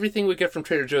 But everything we get from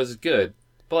Trader Joe's is good.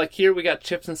 But, like, here we got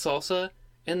chips and salsa,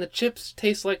 and the chips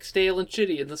taste like stale and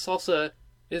shitty, and the salsa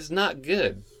is not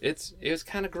good. It was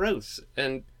kind of gross,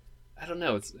 and I don't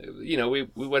know. It's, you know, we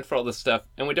went for all this stuff,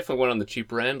 and we definitely went on the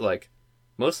cheaper end. Like,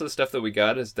 most of the stuff that we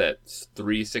got is that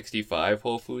 365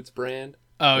 Whole Foods brand.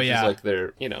 Oh, which yeah. is like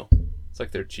their, you know, it's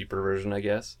like their cheaper version, I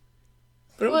guess.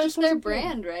 But Well, it's just their wasn't good.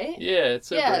 brand, right? Yeah, it's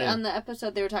their Yeah, brand. on the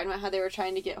episode they were talking about how they were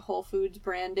trying to get Whole Foods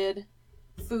branded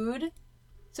food.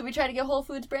 So we tried to get Whole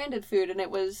Foods branded food, and it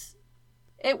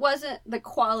wasn't the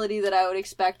quality that I would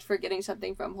expect for getting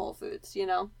something from Whole Foods, you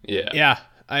know? Yeah. Yeah,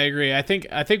 I agree. I think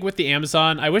with the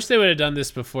Amazon, I wish they would have done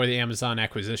this before the Amazon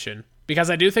acquisition, because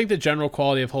I do think the general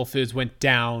quality of Whole Foods went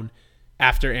down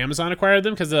after Amazon acquired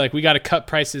them, because they're like, we got to cut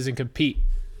prices and compete.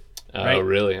 Oh, right?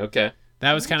 really? Okay.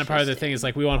 That was kind of part of the thing, is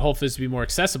like, we want Whole Foods to be more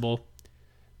accessible.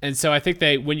 And so I think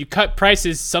when you cut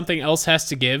prices, something else has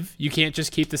to give. You can't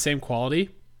just keep the same quality.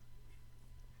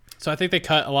 So I think they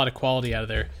cut a lot of quality out of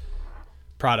their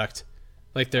product,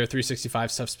 like their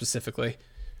 365 stuff specifically.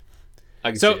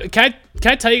 I can So see it. can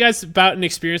I tell you guys about an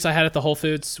experience I had at the Whole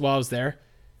Foods while I was there?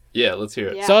 Yeah, let's hear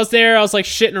it. Yeah. So I was there, I was like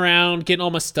shitting around, getting all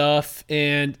my stuff,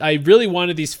 and I really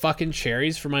wanted these fucking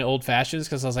cherries for my old fashions,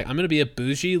 because I was like, I'm gonna be a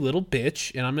bougie little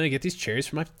bitch, and I'm gonna get these cherries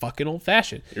for my fucking old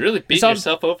fashioned. You're really beating So I'm-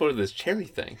 yourself up over this cherry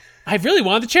thing. I really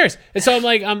wanted the cherries. And so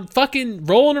I'm fucking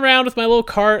rolling around with my little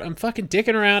cart. I'm fucking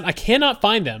dicking around. I cannot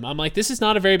find them. I'm like, this is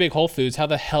not a very big Whole Foods. How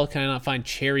the hell can I not find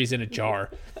cherries in a jar?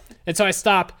 And so I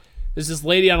stop. There's this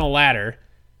lady on a ladder,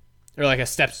 or like a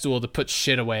step stool to put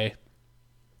shit away.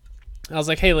 I was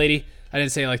like, hey, lady. I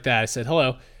didn't say it like that. I said,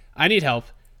 hello. I need help.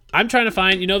 I'm trying to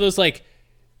find, those like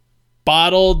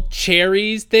bottled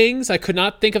cherries things? I could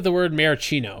not think of the word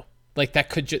maraschino. Like that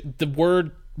the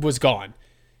word was gone.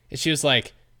 And she was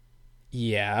like,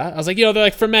 yeah. I was like, they're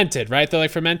like fermented, right? They're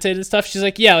like fermented and stuff. She's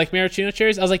like, yeah, like maraschino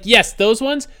cherries. I was like, yes, those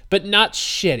ones, but not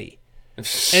shitty. and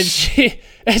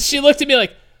she looked at me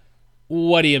like,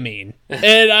 what do you mean?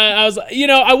 And I was like,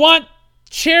 I want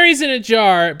cherries in a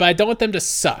jar, but I don't want them to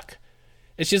suck.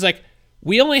 And she's like,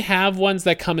 we only have ones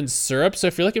that come in syrup. So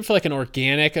if you're looking for like an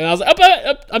organic, and I was like,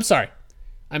 I'm sorry.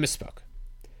 I misspoke.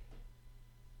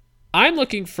 I'm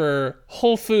looking for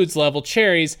Whole Foods level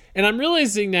cherries, and I'm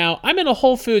realizing now I'm in a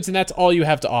Whole Foods and that's all you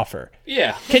have to offer.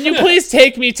 Yeah. Can you please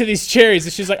take me to these cherries?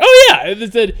 And she's like, oh yeah.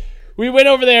 And we went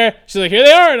over there. She's like, here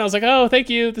they are. And I was like, oh, thank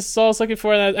you. This is all I was looking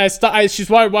for. And I stopped. She's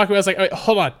walking away. I was like, all right,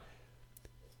 hold on.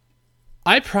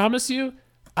 I promise you,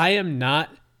 I am not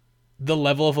the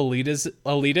level of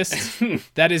elitist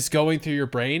that is going through your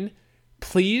brain.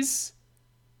 Please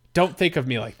don't think of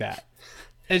me like that.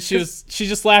 And she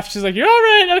just laughed. She's like, you're all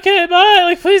right. Okay, bye.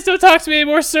 Like, please don't talk to me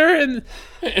anymore, sir.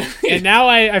 And now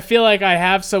I feel like I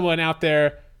have someone out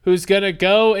there who's going to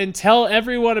go and tell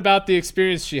everyone about the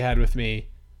experience she had with me.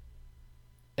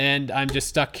 And I'm just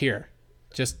stuck here,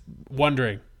 just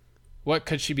wondering, what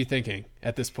could she be thinking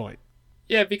at this point?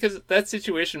 Yeah, because that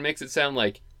situation makes it sound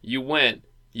like you went,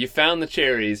 you found the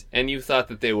cherries, and you thought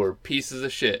that they were pieces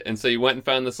of shit. And so you went and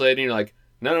found this lady, and you're like,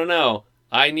 no.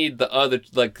 I need the other,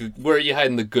 like, where are you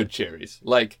hiding the good cherries?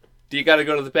 Like, do you got to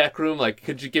go to the back room? Like,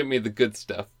 could you give me the good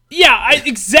stuff? Yeah,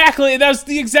 exactly. That was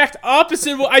the exact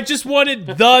opposite. I just wanted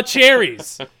the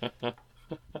cherries.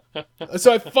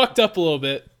 So I fucked up a little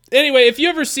bit. Anyway, if you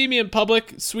ever see me in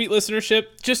public, sweet listenership,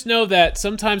 just know that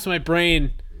sometimes my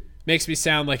brain makes me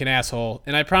sound like an asshole.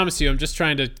 And I promise you, I'm just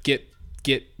trying to get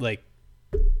what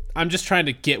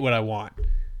I want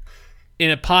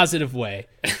in a positive way.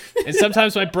 And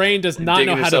sometimes my brain does not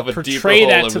know how to portray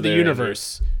that to the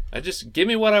universe. Just give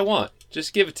me what I want.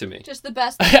 Just give it to me. Just the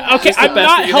best. Okay, I'm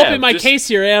not helping my case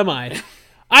here, am I?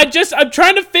 I'm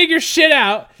trying to figure shit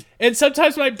out. And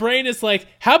sometimes my brain is like,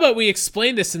 how about we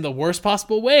explain this in the worst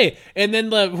possible way? And then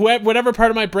whatever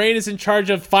part of my brain is in charge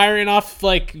of firing off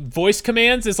like voice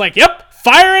commands is like, yep,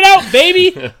 fire it out,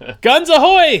 baby. Guns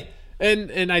ahoy. And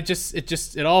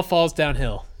it all falls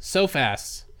downhill so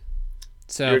fast.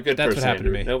 So you're a good that's person, what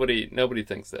happened Andrew. to me. Nobody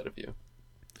thinks that of you.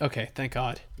 Okay, thank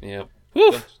God. Yeah.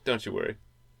 Whew. Don't you worry.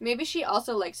 Maybe she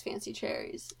also likes fancy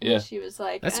cherries. Yeah. And she was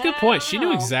like, That's a good point. She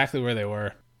knew exactly where they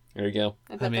were. There you go.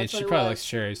 I mean, she probably likes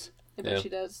cherries. I bet she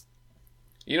does.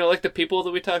 You know, like the people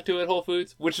that we talked to at Whole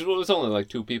Foods, which was only like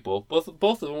 2 people. Both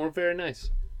of them were very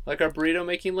nice. Like our burrito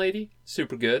making lady,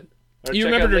 super good. Our you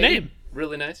remembered her name?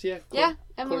 Really nice, yeah. Cool. Yeah,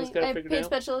 Emily. I figured paid out.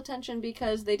 special attention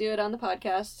because they do it on the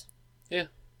podcast. Yeah,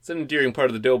 it's an endearing part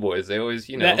of the Doughboys. They always,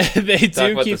 they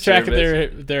do keep track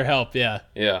of their help. Yeah.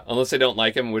 Yeah, unless they don't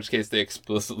like them, in which case they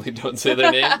explicitly don't say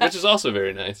their name, which is also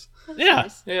very nice. Yeah.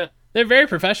 Nice. Yeah. They're very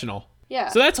professional. Yeah.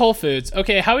 So that's Whole Foods.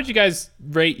 Okay, how would you guys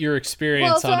rate your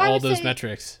experience on all those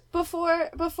metrics? Before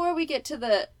we get to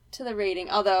the rating,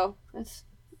 although it's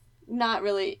not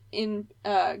really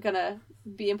gonna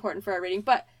be important for our rating,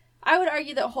 but I would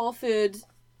argue that Whole Foods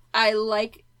I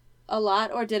like a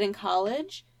lot or did in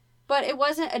college, but it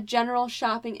wasn't a general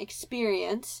shopping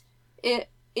experience. It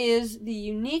is the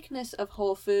uniqueness of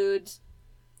Whole Foods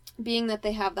being that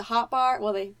they have the hot bar.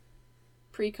 Well, they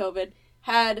pre-COVID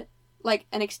had like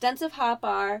an extensive hot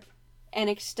bar, an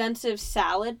extensive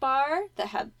salad bar that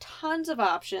had tons of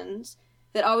options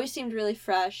that always seemed really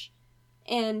fresh.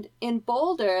 And in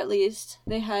Boulder, at least,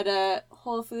 they had a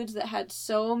Whole Foods that had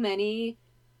so many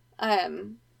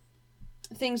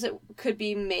things that could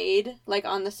be made, like,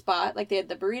 on the spot. Like, they had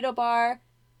the burrito bar,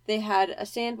 they had a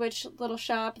sandwich little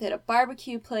shop, they had a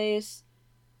barbecue place,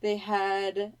 they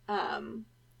had,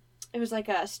 it was like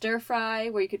a stir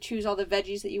fry where you could choose all the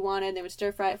veggies that you wanted, and they would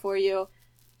stir fry it for you.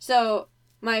 So,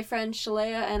 my friend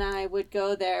Shalea and I would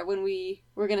go there when we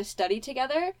were going to study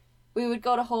together. We would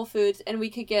go to Whole Foods, and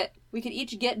we could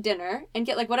each get dinner and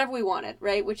get, like, whatever we wanted,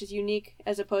 right? Which is unique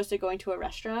as opposed to going to a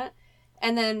restaurant.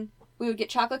 And then we would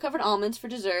get chocolate-covered almonds for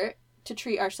dessert to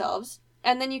treat ourselves.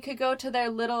 And then you could go to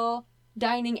their little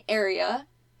dining area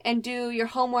and do your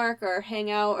homework or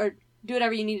hang out or do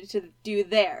whatever you needed to do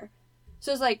there.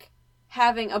 So it's like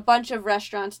having a bunch of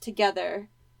restaurants together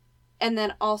and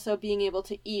then also being able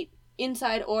to eat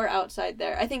inside or outside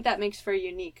there. I think that makes for a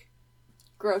unique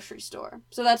grocery store.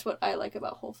 So that's what I like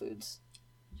about Whole Foods.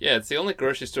 Yeah, it's the only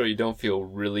grocery store you don't feel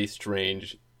really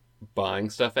strange buying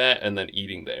stuff at and then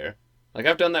eating there. Like,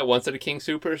 I've done that once at a King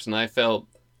Soopers, and I felt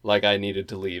like I needed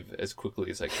to leave as quickly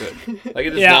as I could. Like, it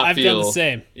does not I've feel... done the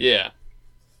same. Yeah.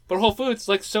 But Whole Foods,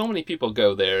 like, so many people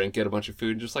go there and get a bunch of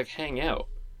food and just, like, hang out.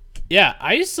 Yeah,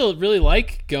 I used to really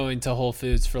like going to Whole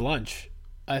Foods for lunch.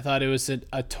 I thought it was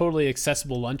a totally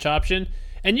accessible lunch option.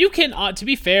 And you can, to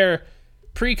be fair,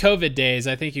 pre-COVID days,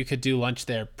 I think you could do lunch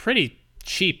there pretty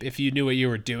cheap if you knew what you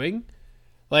were doing.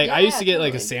 Like, I used to get,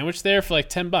 like, a sandwich there for, like,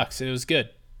 $10, and it was good.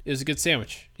 It was a good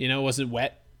sandwich. You know, it wasn't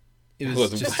wet. It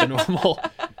was just a normal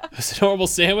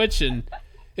sandwich, and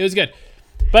it was good.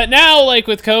 But now, like,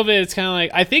 with COVID, it's kind of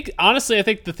like, I think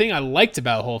the thing I liked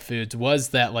about Whole Foods was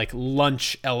that, like,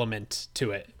 lunch element to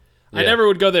it. I Yeah. never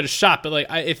would go there to shop, but like,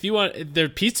 if you want, their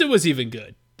pizza was even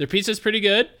good. Their pizza's pretty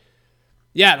good.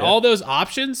 Yeah, and all those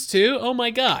options too. Oh my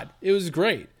god, it was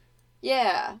great.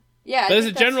 Yeah. Yeah. I But as a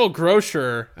think that's general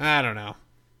grocer, I don't know.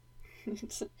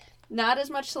 not as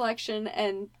much selection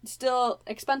and still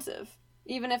expensive.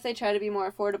 Even if they try to be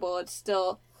more affordable, it's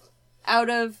still out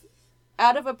of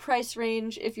a price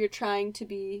range if you're trying to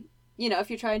be, if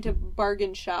you're trying to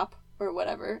bargain shop or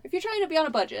whatever. If you're trying to be on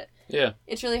a budget, Yeah.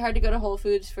 it's really hard to go to Whole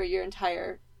Foods for your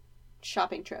entire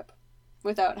shopping trip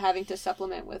without having to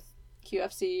supplement with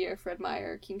QFC or Fred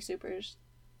Meyer or King Soopers.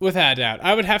 Without a doubt,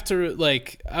 I would have to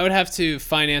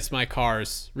refinance my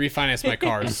cars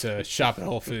to shop at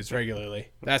Whole Foods regularly.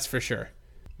 That's for sure.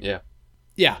 Yeah.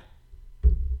 Yeah.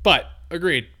 But,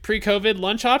 agreed. Pre-COVID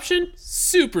lunch option,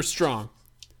 super strong.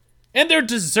 And their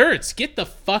desserts, get the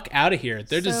fuck out of here.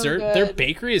 Their So dessert, good. their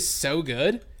bakery is so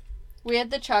good. We had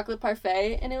the chocolate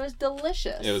parfait and it was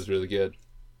delicious. It was really good.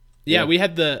 Yeah, Yeah. we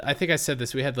had I think I said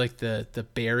this, we had like the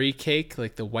berry cake,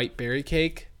 like the white berry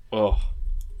cake. Oh.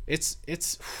 It's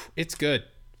good.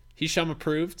 Hisham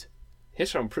approved.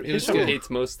 Hisham good. hates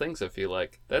most things, I feel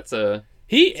like. That's a...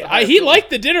 He high he feeling. liked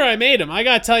the dinner I made him. I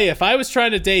gotta tell you, if I was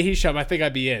trying to date Hisham, I think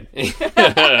I'd be in.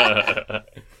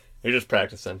 You're just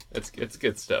practicing. It's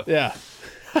good stuff. Yeah.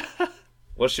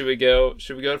 Well, should we go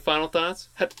to final thoughts?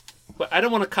 I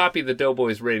don't want to copy the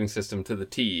Doughboys rating system to the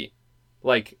T.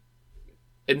 Like,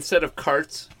 instead of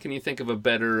carts, can you think of a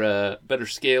better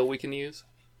scale we can use?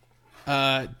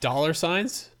 Dollar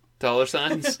signs Dollar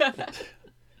signs?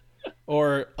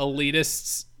 or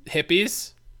elitists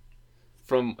hippies.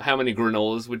 From how many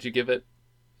granolas would you give it?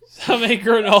 How many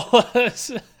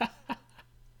granolas?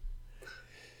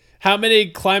 How many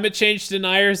climate change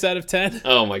deniers out of 10?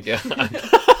 Oh my god.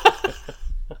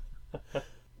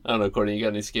 I don't know, Courtney, you got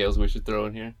any scales we should throw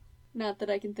in here? Not that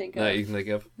I can think of. That you can think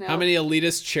of? No. How many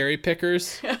elitist cherry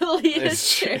pickers?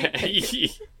 Elitist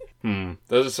cherry.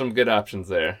 Those are some good options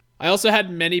there. I also had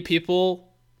many people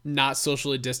not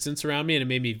socially distance around me, and it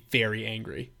made me very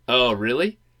angry. Oh,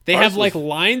 really? They Ours have like was-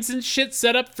 lines and shit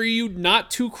set up for you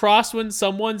not to cross when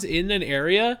someone's in an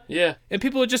area, Yeah. and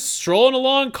people are just strolling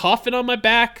along, coughing on my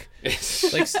back,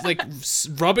 like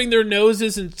rubbing their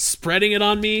noses and spreading it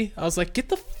on me. I was like, get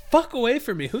the fuck away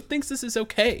from me. Who thinks this is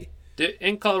okay?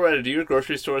 In Colorado, do your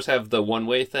grocery stores have the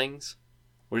one-way things?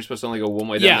 Where you're supposed to only go one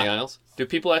way down Yeah. the aisles? Do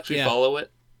people actually Yeah. follow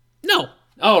it? No.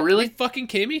 Oh, Are you really? fucking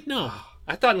kidding me? No.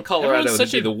 I thought in Colorado Everyone's it'd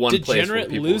such be a the one place where degenerate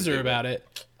people would loser do about it.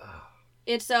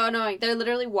 It's so annoying. They're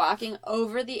literally walking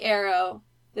over the arrow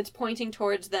that's pointing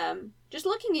towards them, just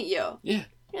looking at you. Yeah.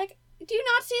 You're like, do you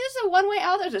not see this is a one-way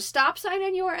out? There's a stop sign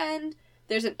on your end.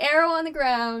 There's an arrow on the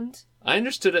ground. I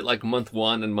understood it like month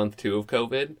 1 and month 2 of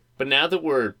COVID, but now that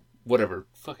we're,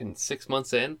 fucking 6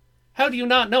 months in, how do you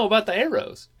not know about the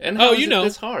arrows? And how is it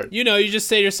this hard? You just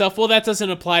say to yourself, well, that doesn't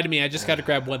apply to me. I just got to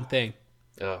grab one thing.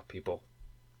 Oh, people.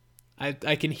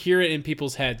 I can hear it in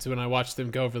people's heads when I watch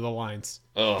them go over the lines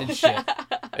Oh, and shit.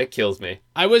 it kills me.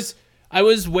 I was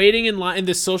waiting in line in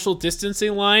the social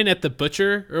distancing line at the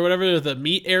butcher or whatever, the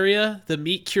meat area, the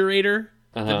meat curator,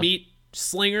 the meat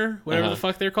slinger, whatever the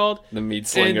fuck they're called. The meat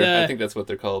slinger. And, I think that's what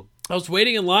they're called. I was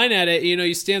waiting in line at it.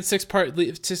 You stand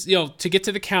to get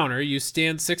to the counter. You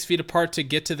stand 6 feet apart to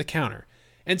get to the counter,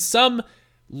 and some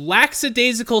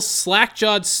lackadaisical,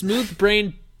 slack-jawed,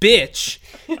 smooth-brained bitch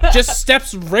just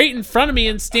steps right in front of me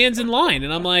and stands in line,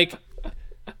 and I'm like,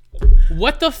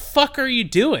 "What the fuck are you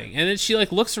doing?" And then she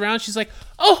looks around. She's like,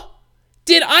 "Oh,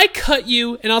 did I cut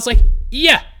you?" And I was like,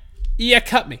 "Yeah,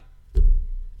 cut me,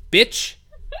 bitch.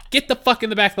 Get the fuck in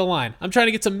the back of the line. I'm trying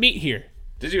to get some meat here."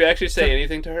 Did you actually say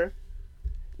anything to her?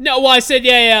 No, well, I said,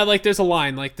 yeah, there's a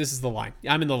line. This is the line.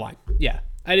 I'm in the line. Yeah.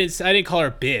 I didn't call her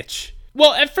a bitch.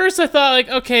 Well, at first I thought,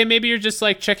 okay, maybe you're just,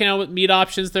 checking out what meat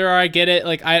options there are. I get it.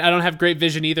 I don't have great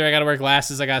vision either. I gotta wear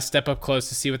glasses. I gotta step up close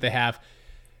to see what they have.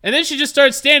 And then she just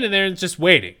started standing there and just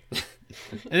waiting. And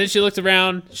then she looked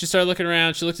around. She started looking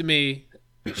around. She looked at me.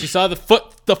 She saw the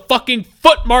fucking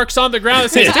foot marks on the ground that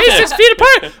says, stay 6 feet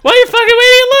apart while you're fucking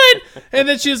waiting in line. And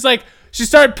then she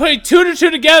started putting 2 to 2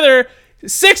 together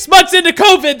 6 months into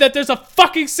COVID that there's a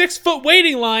fucking 6 foot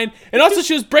waiting line. And also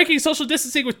she was breaking social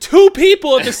distancing with 2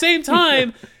 people at the same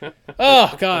time.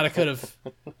 Oh God, I could have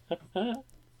man.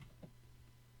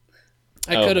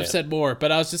 said more,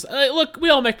 but I was just, look, we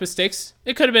all make mistakes.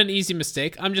 It could have been an easy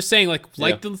mistake. I'm just saying the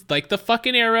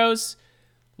fucking arrows,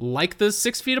 like the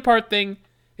 6 feet apart thing.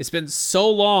 It's been so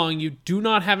long, you do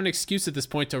not have an excuse at this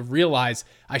point to realize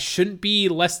I shouldn't be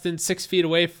less than 6 feet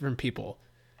away from people.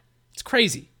 It's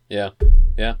crazy. Yeah.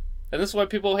 And this is why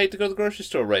people hate to go to the grocery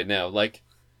store right now. Going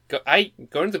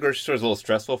to the grocery store is a little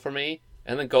stressful for me,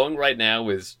 and then going right now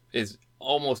is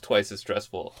almost twice as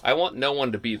stressful. I want no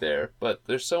one to be there, but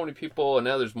there's so many people, and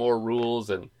now there's more rules,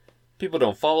 and people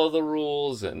don't follow the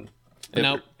rules, and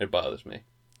it bothers me.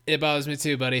 It bothers me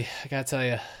too, buddy. I gotta tell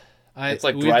you. It's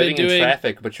like driving in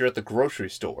traffic, but you're at the grocery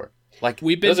store. Like,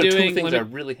 those are two things I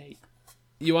really hate.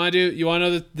 You want to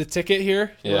know the ticket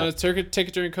here? You want to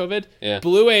ticket during COVID? Yeah.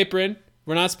 Blue Apron.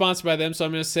 We're not sponsored by them, so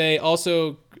I'm going to say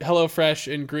also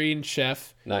HelloFresh and Green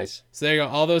Chef. Nice. So there you go.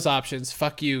 All those options.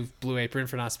 Fuck you, Blue Apron,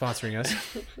 for not sponsoring us.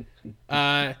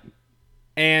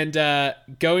 And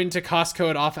going to Costco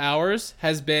at off hours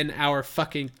has been our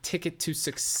fucking ticket to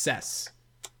success.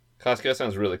 Costco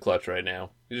sounds really clutch right now.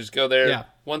 You just go there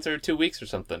once every 2 weeks or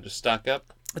something. Just stock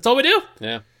up. That's all we do.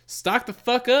 Yeah. Stock the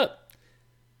fuck up.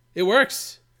 It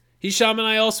works. Hisham and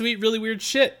I also eat really weird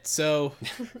shit, so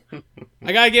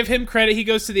I gotta give him credit. He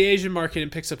goes to the Asian market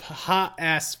and picks up hot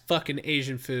ass fucking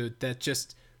Asian food that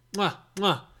just mwah,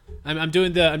 mwah. I'm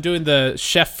doing the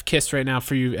chef kiss right now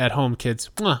for you at home,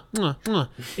 kids. Mwah, mwah, mwah.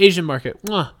 Asian market.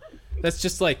 Mwah. That's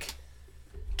just like,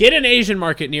 get an Asian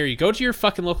market near you. Go to your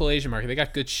fucking local Asian market. They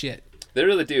got good shit. They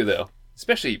really do, though.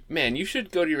 Especially, man, you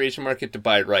should go to your Asian market to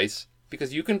buy rice,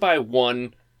 because you can buy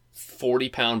one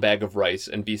 40-pound bag of rice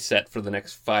and be set for the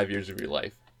next 5 years of your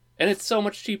life. And it's so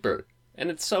much cheaper. And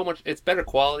it's better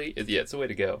quality. It's the way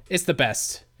to go. It's the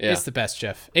best. Yeah. It's the best,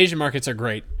 Jeff. Asian markets are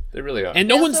great. They really are. And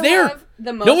no one's there.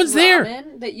 The most no one's there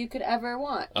that you could ever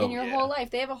want in your whole life.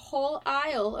 They have a whole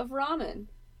aisle of ramen.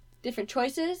 Different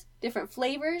choices, different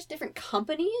flavors, different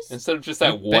companies. Instead of just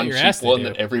that one cheap one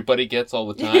that everybody gets all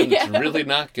the time, it's really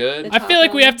not good. I feel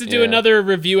like we have to do another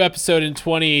review episode in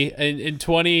 20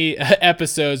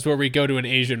 episodes where we go to an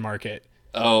Asian market.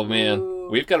 Oh man,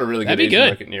 we've got a really good Asian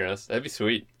market near us. That'd be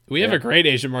sweet. We have a great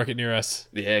Asian market near us.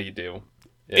 Yeah, you do.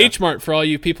 Yeah. H Mart for all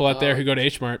you people out there who go to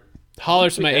H Mart. Holler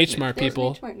to my H Mart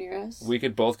people. H Mart near us. We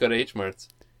could both go to H Marts.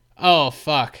 Oh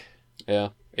fuck. Yeah.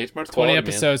 H Mart's 20 quality,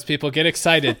 episodes, man. People, get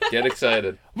excited. Get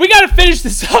excited. We gotta finish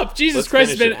this up. Jesus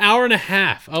Christ, it's been an hour and a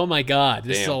half. Oh my god,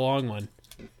 this is a long one.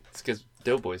 It's because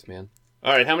Doughboys, man.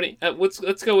 All right, how many?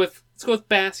 Let's go with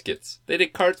baskets. They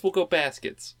did carts. We'll go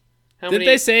baskets. Did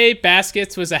they say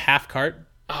baskets was a half cart?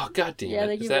 Oh god damn it! Yeah,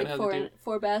 they give like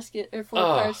four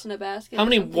carts in a basket. How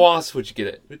many wasps would you get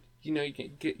it? You know,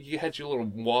 you had your little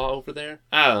wah over there.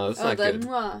 I don't know. That's not good.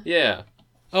 Mwah. Yeah.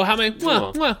 Oh, how many?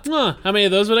 Mwah, mwah, mwah. How many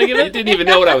of those would I give it? You didn't even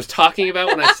know what I was talking about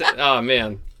when I said. Oh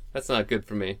man, that's not good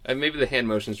for me. Maybe the hand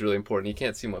motion is really important. You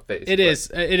can't see my face. It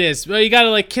is. Well, you gotta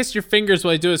like kiss your fingers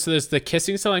while you do it. So there's the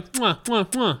kissing sound, like mwah,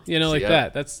 mwah, mwah. You know, like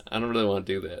that. That's. I don't really want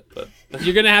to do that, but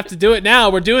you're gonna have to do it now.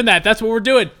 We're doing that. That's what we're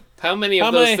doing. How many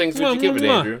of those things would you give it,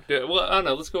 Andrew? Well, I don't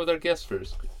know. Let's go with our guests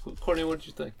first. Courtney, what did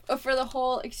you think? Oh, for the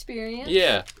whole experience?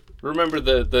 Yeah. Remember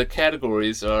the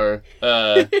categories are,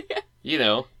 you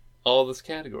know, all those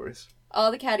categories.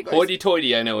 All the categories.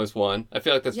 Hoity-toity, I know, is one. I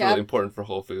feel like that's really important for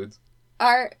Whole Foods.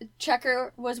 Our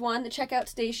checker was one, the checkout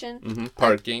station. Mm-hmm.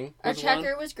 Parking. Our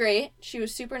checker was great. She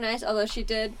was super nice, although she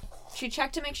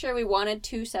checked to make sure we wanted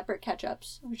 2 separate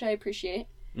ketchups, which I appreciate.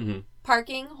 Mm-hmm.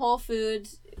 Parking, Whole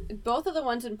Foods, both of the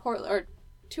ones in Portland, or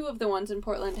 2 of the ones in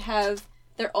Portland, have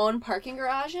their own parking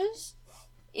garages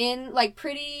in like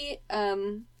pretty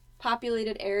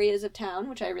populated areas of town,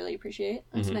 which I really appreciate.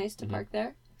 It's nice to park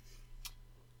there.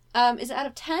 Is it out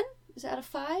of 10? Is it out of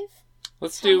 5?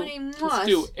 Let's do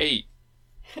 8.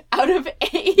 Out of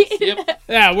 8? Yep.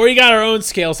 Yeah, we got our own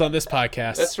scales on this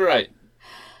podcast. That's right.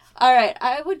 All right,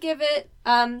 I would give it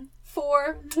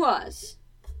 4 mois.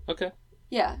 Okay.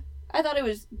 Yeah, I thought it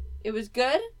was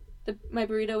good. My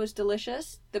burrito was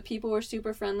delicious. The people were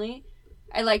super friendly.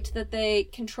 I liked that they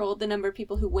controlled the number of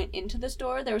people who went into the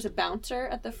store. There was a bouncer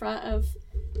at the front of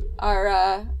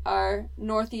our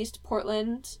Northeast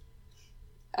Portland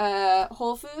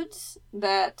Whole Foods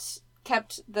that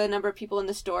kept the number of people in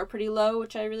the store pretty low,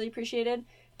 which I really appreciated.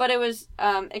 But it was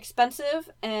expensive,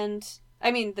 and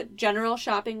I mean, the general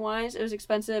shopping wise, it was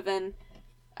expensive, and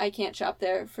I can't shop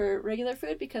there for regular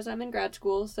food because I'm in grad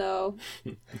school, so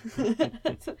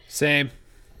Same.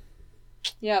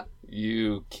 Yep.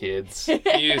 You kids.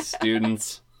 You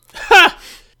students.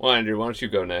 Well, Andrew, why don't you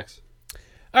go next?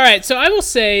 All right, so I will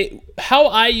say how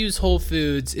I use Whole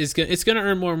Foods is it's going to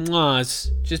earn more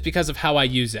mois just because of how I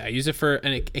use it. I use it for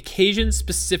an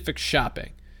occasion-specific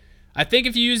shopping. I think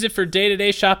if you use it for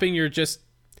day-to-day shopping, you're just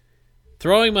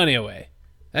throwing money away.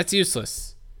 That's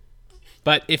useless.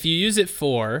 But if you use it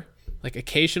for like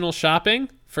occasional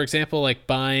shopping, for example, like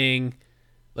buying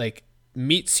like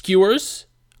meat skewers.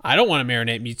 I don't want to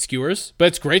marinate meat skewers, but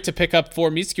it's great to pick up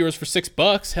 4 meat skewers for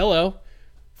 $6. Hello.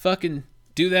 Fucking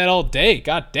do that all day.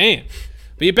 God damn.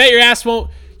 But you bet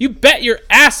your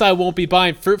ass I won't be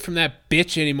buying fruit from that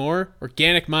bitch anymore.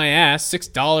 Organic my ass.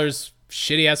 $6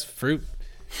 shitty ass fruit.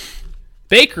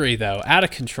 Bakery though, out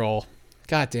of control.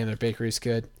 God damn, their bakery's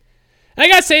good. And I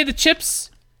gotta say, the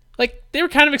chips, like, they were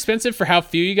kind of expensive for how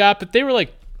few you got, but they were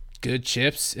like good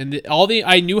chips. And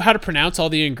I knew how to pronounce all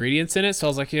the ingredients in it, so I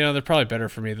was like, they're probably better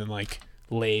for me than like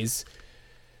Lay's.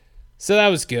 So that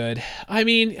was good. I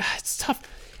mean, it's tough.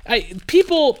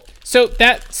 So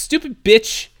that stupid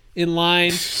bitch in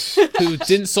line who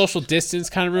didn't social distance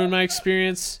kind of ruined my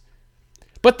experience.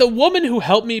 But the woman who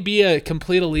helped me be a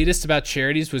complete elitist about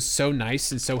charities was so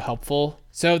nice and so helpful.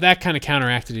 So that kind of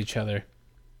counteracted each other.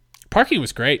 Parking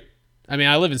was great. I mean,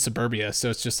 I live in suburbia,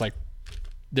 so it's just like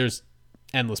there's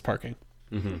endless parking.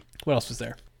 Mm-hmm. What else was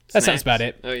there? That sounds about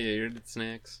it. Oh, yeah, you did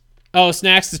snacks. Oh,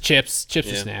 snacks, the chips.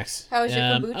 Chips or snacks. How was your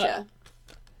kombucha?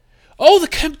 The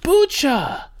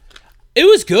kombucha. It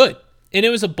was good. And it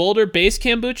was a Boulder-based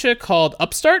kombucha called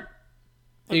Upstart.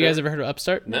 Okay. You guys ever heard of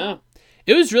Upstart? No.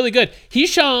 It was really good.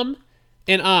 Hisham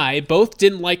and I both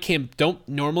don't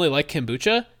normally like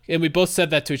kombucha, and we both said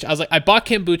that to each other. I was like, I bought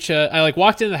kombucha. I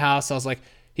walked into the house. I was like,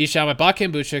 Hisham, I bought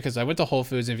kombucha because I went to Whole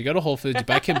Foods, and if you go to Whole Foods, you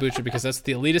buy kombucha because that's what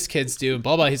the elitist kids do, and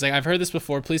blah, blah. He's like, I've heard this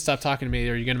before. Please stop talking to me.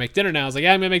 Are you going to make dinner now? I was like,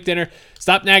 yeah, I'm going to make dinner.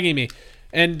 Stop nagging me.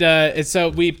 And so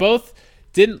we both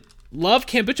didn't love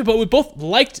kombucha, but we both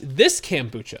liked this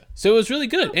kombucha. So it was really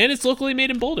good, and it's locally made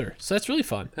in Boulder, so that's really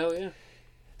fun. Hell yeah.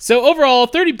 So overall,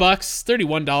 $30,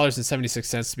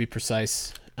 $31.76 to be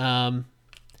precise. It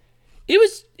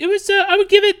was. I would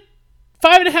give it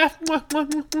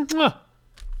 5.5.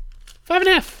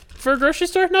 5.5 for a grocery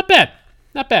store. Not bad.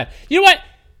 You know what?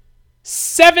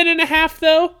 7.5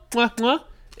 though.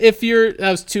 That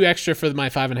was 2 extra for my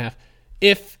 5.5.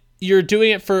 If you're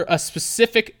doing it for a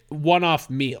specific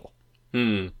one-off meal,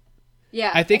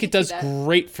 Yeah, I think it does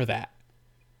great for that.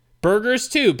 Burgers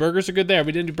too. Burgers are good there.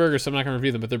 We didn't do burgers, so I'm not going to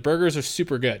review them, but their burgers are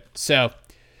super good. So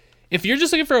if you're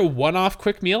just looking for a one-off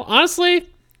quick meal, honestly,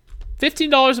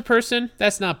 $15 a person,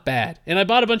 that's not bad. And I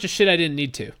bought a bunch of shit I didn't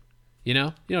need to. You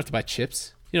don't have to buy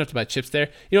chips. You don't have to buy chips there.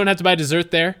 You don't have to buy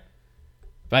dessert there.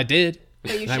 But I did.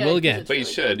 And I will again. But you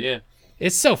should, yeah.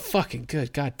 It's so fucking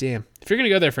good. God damn. If you're going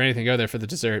to go there for anything, go there for the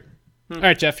dessert. All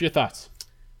right, Jeff, your thoughts.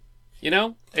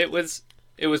 It was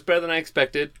better than I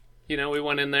expected. We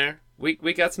went in there.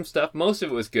 We got some stuff. Most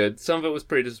of it was good. Some of it was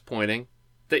pretty disappointing.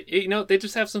 They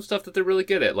just have some stuff that they're really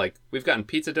good at. Like, we've gotten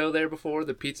pizza dough there before.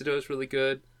 The pizza dough is really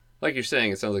good. Like you're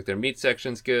saying, it sounds like their meat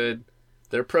section's good.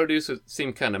 Their produce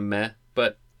seemed kind of meh,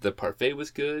 but the parfait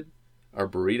was good. Our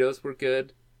burritos were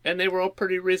good. And they were all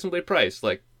pretty reasonably priced.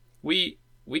 Like, we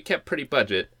kept pretty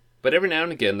budget, but every now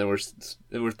and again there were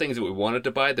things that we wanted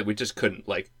to buy that we just couldn't.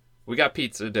 Like, we got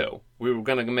pizza dough. We were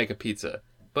going to make a pizza.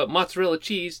 But mozzarella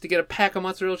cheese, to get a pack of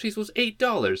mozzarella cheese was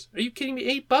 $8. Are you kidding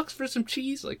me? $8 for some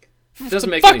cheese? Like, doesn't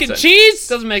make any sense. Cheese?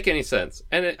 Doesn't make any sense.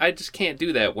 And I just can't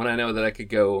do that when I know that I could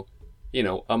go,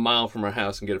 a mile from our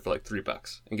house and get it for like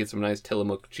 $3 and get some nice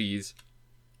Tillamook cheese.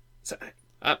 So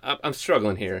I'm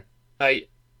struggling here. I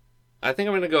think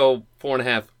I'm gonna go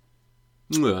 4.5.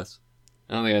 Yes.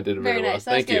 I don't think I did it very well. Nice.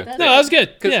 Thank you. No, that was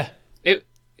good. Yeah. It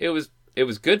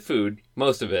was good food,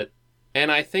 most of it.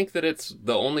 And I think that it's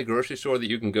the only grocery store that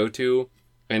you can go to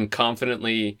and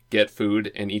confidently get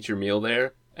food and eat your meal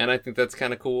there. And I think that's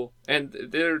kind of cool. And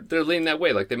they're leaning that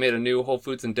way. Like, they made a new Whole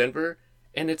Foods in Denver,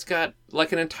 and it's got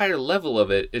like an entire level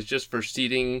of it is just for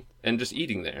seating and just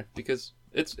eating there, because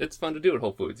it's fun to do at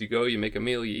Whole Foods. You go, you make a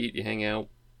meal, you eat, you hang out.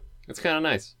 It's kind of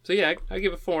nice. So yeah, I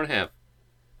give it 4.5.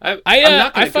 I'm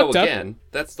not going to go again.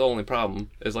 That's the only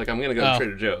problem. Is like, I'm going to go to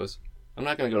Trader Joe's. I'm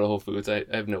not going to go to Whole Foods. I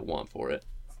have no want for it.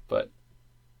 But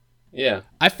yeah,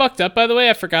 I fucked up, by the way.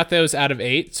 I forgot that it was out of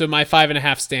 8, so my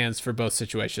 5.5 stands for both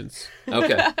situations.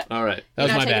 Okay, all right. That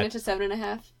was my bad. It to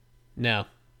 7.5. No.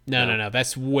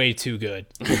 That's way too good.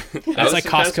 That's was like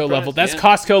Costco level. That's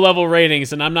Costco level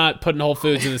ratings, and I'm not putting Whole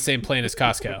Foods in the same plane as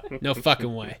Costco. No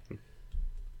fucking way.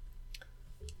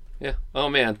 Yeah. Oh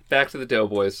man, back to the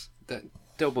Doughboys. That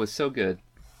Doughboy's so good.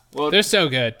 Well, they're so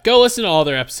good. Go listen to all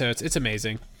their episodes. It's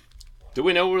amazing. Do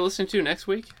we know what we're listening to next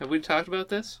week? Have we talked about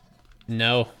this?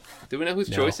 No. Do we know whose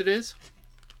choice it is?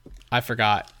 I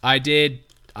forgot. I did.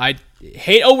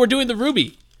 Oh, we're doing the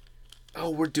Ruby. Oh,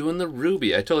 we're doing the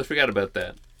Ruby. I totally forgot about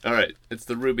that. All right, it's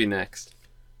the Ruby next.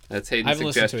 That's Hayden's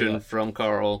suggestion from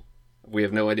Carl. We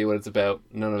have no idea what it's about.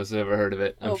 None of us have ever heard of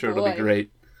it. I'm sure it'll be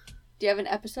great. Do you have an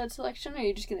episode selection, or are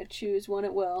you just going to choose one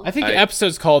at will? I think the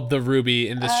episode's called The Ruby,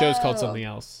 and the show's called something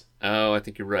else. Oh, I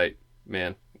think you're right.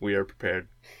 Man, we are prepared.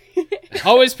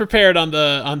 Always prepared on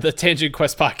the Tangent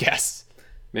Quest podcast.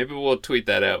 Maybe we'll tweet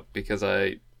that out, because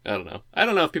I don't know. I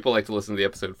don't know if people like to listen to the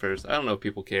episode first. I don't know if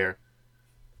people care.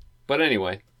 But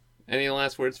anyway, any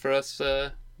last words for us,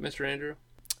 Mr. Andrew?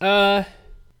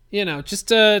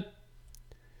 Just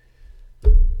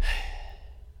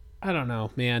I don't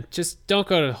know, man. Just don't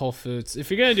go to Whole Foods. If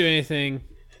you're going to do anything,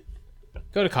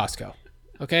 go to Costco.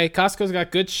 Okay? Costco's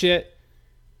got good shit.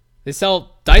 They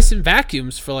sell Dyson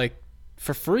vacuums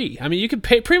for free. I mean, you can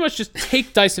pretty much just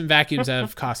take Dyson vacuums out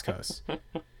of Costco's.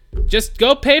 Just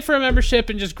go pay for a membership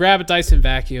and just grab a Dyson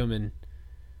vacuum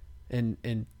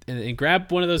and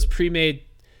grab one of those pre-made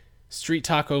street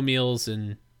taco meals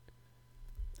and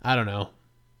I don't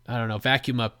know,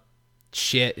 vacuum up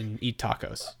shit and eat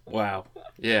tacos. Wow.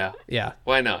 Yeah. Yeah.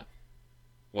 Why not?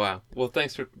 Wow. Well,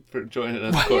 thanks for joining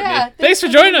us, Courtney. Yeah, Thanks for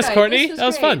joining us, Courtney. That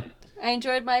was great. fun. I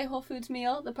enjoyed my Whole Foods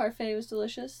meal. The parfait was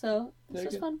delicious, so this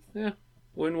was fun. Yeah.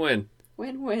 Win-win.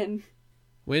 Win-win.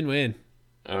 Win-win.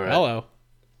 All right. Hello.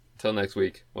 Until next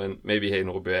week, when maybe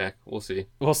Hayden will be back. We'll see.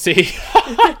 We'll see.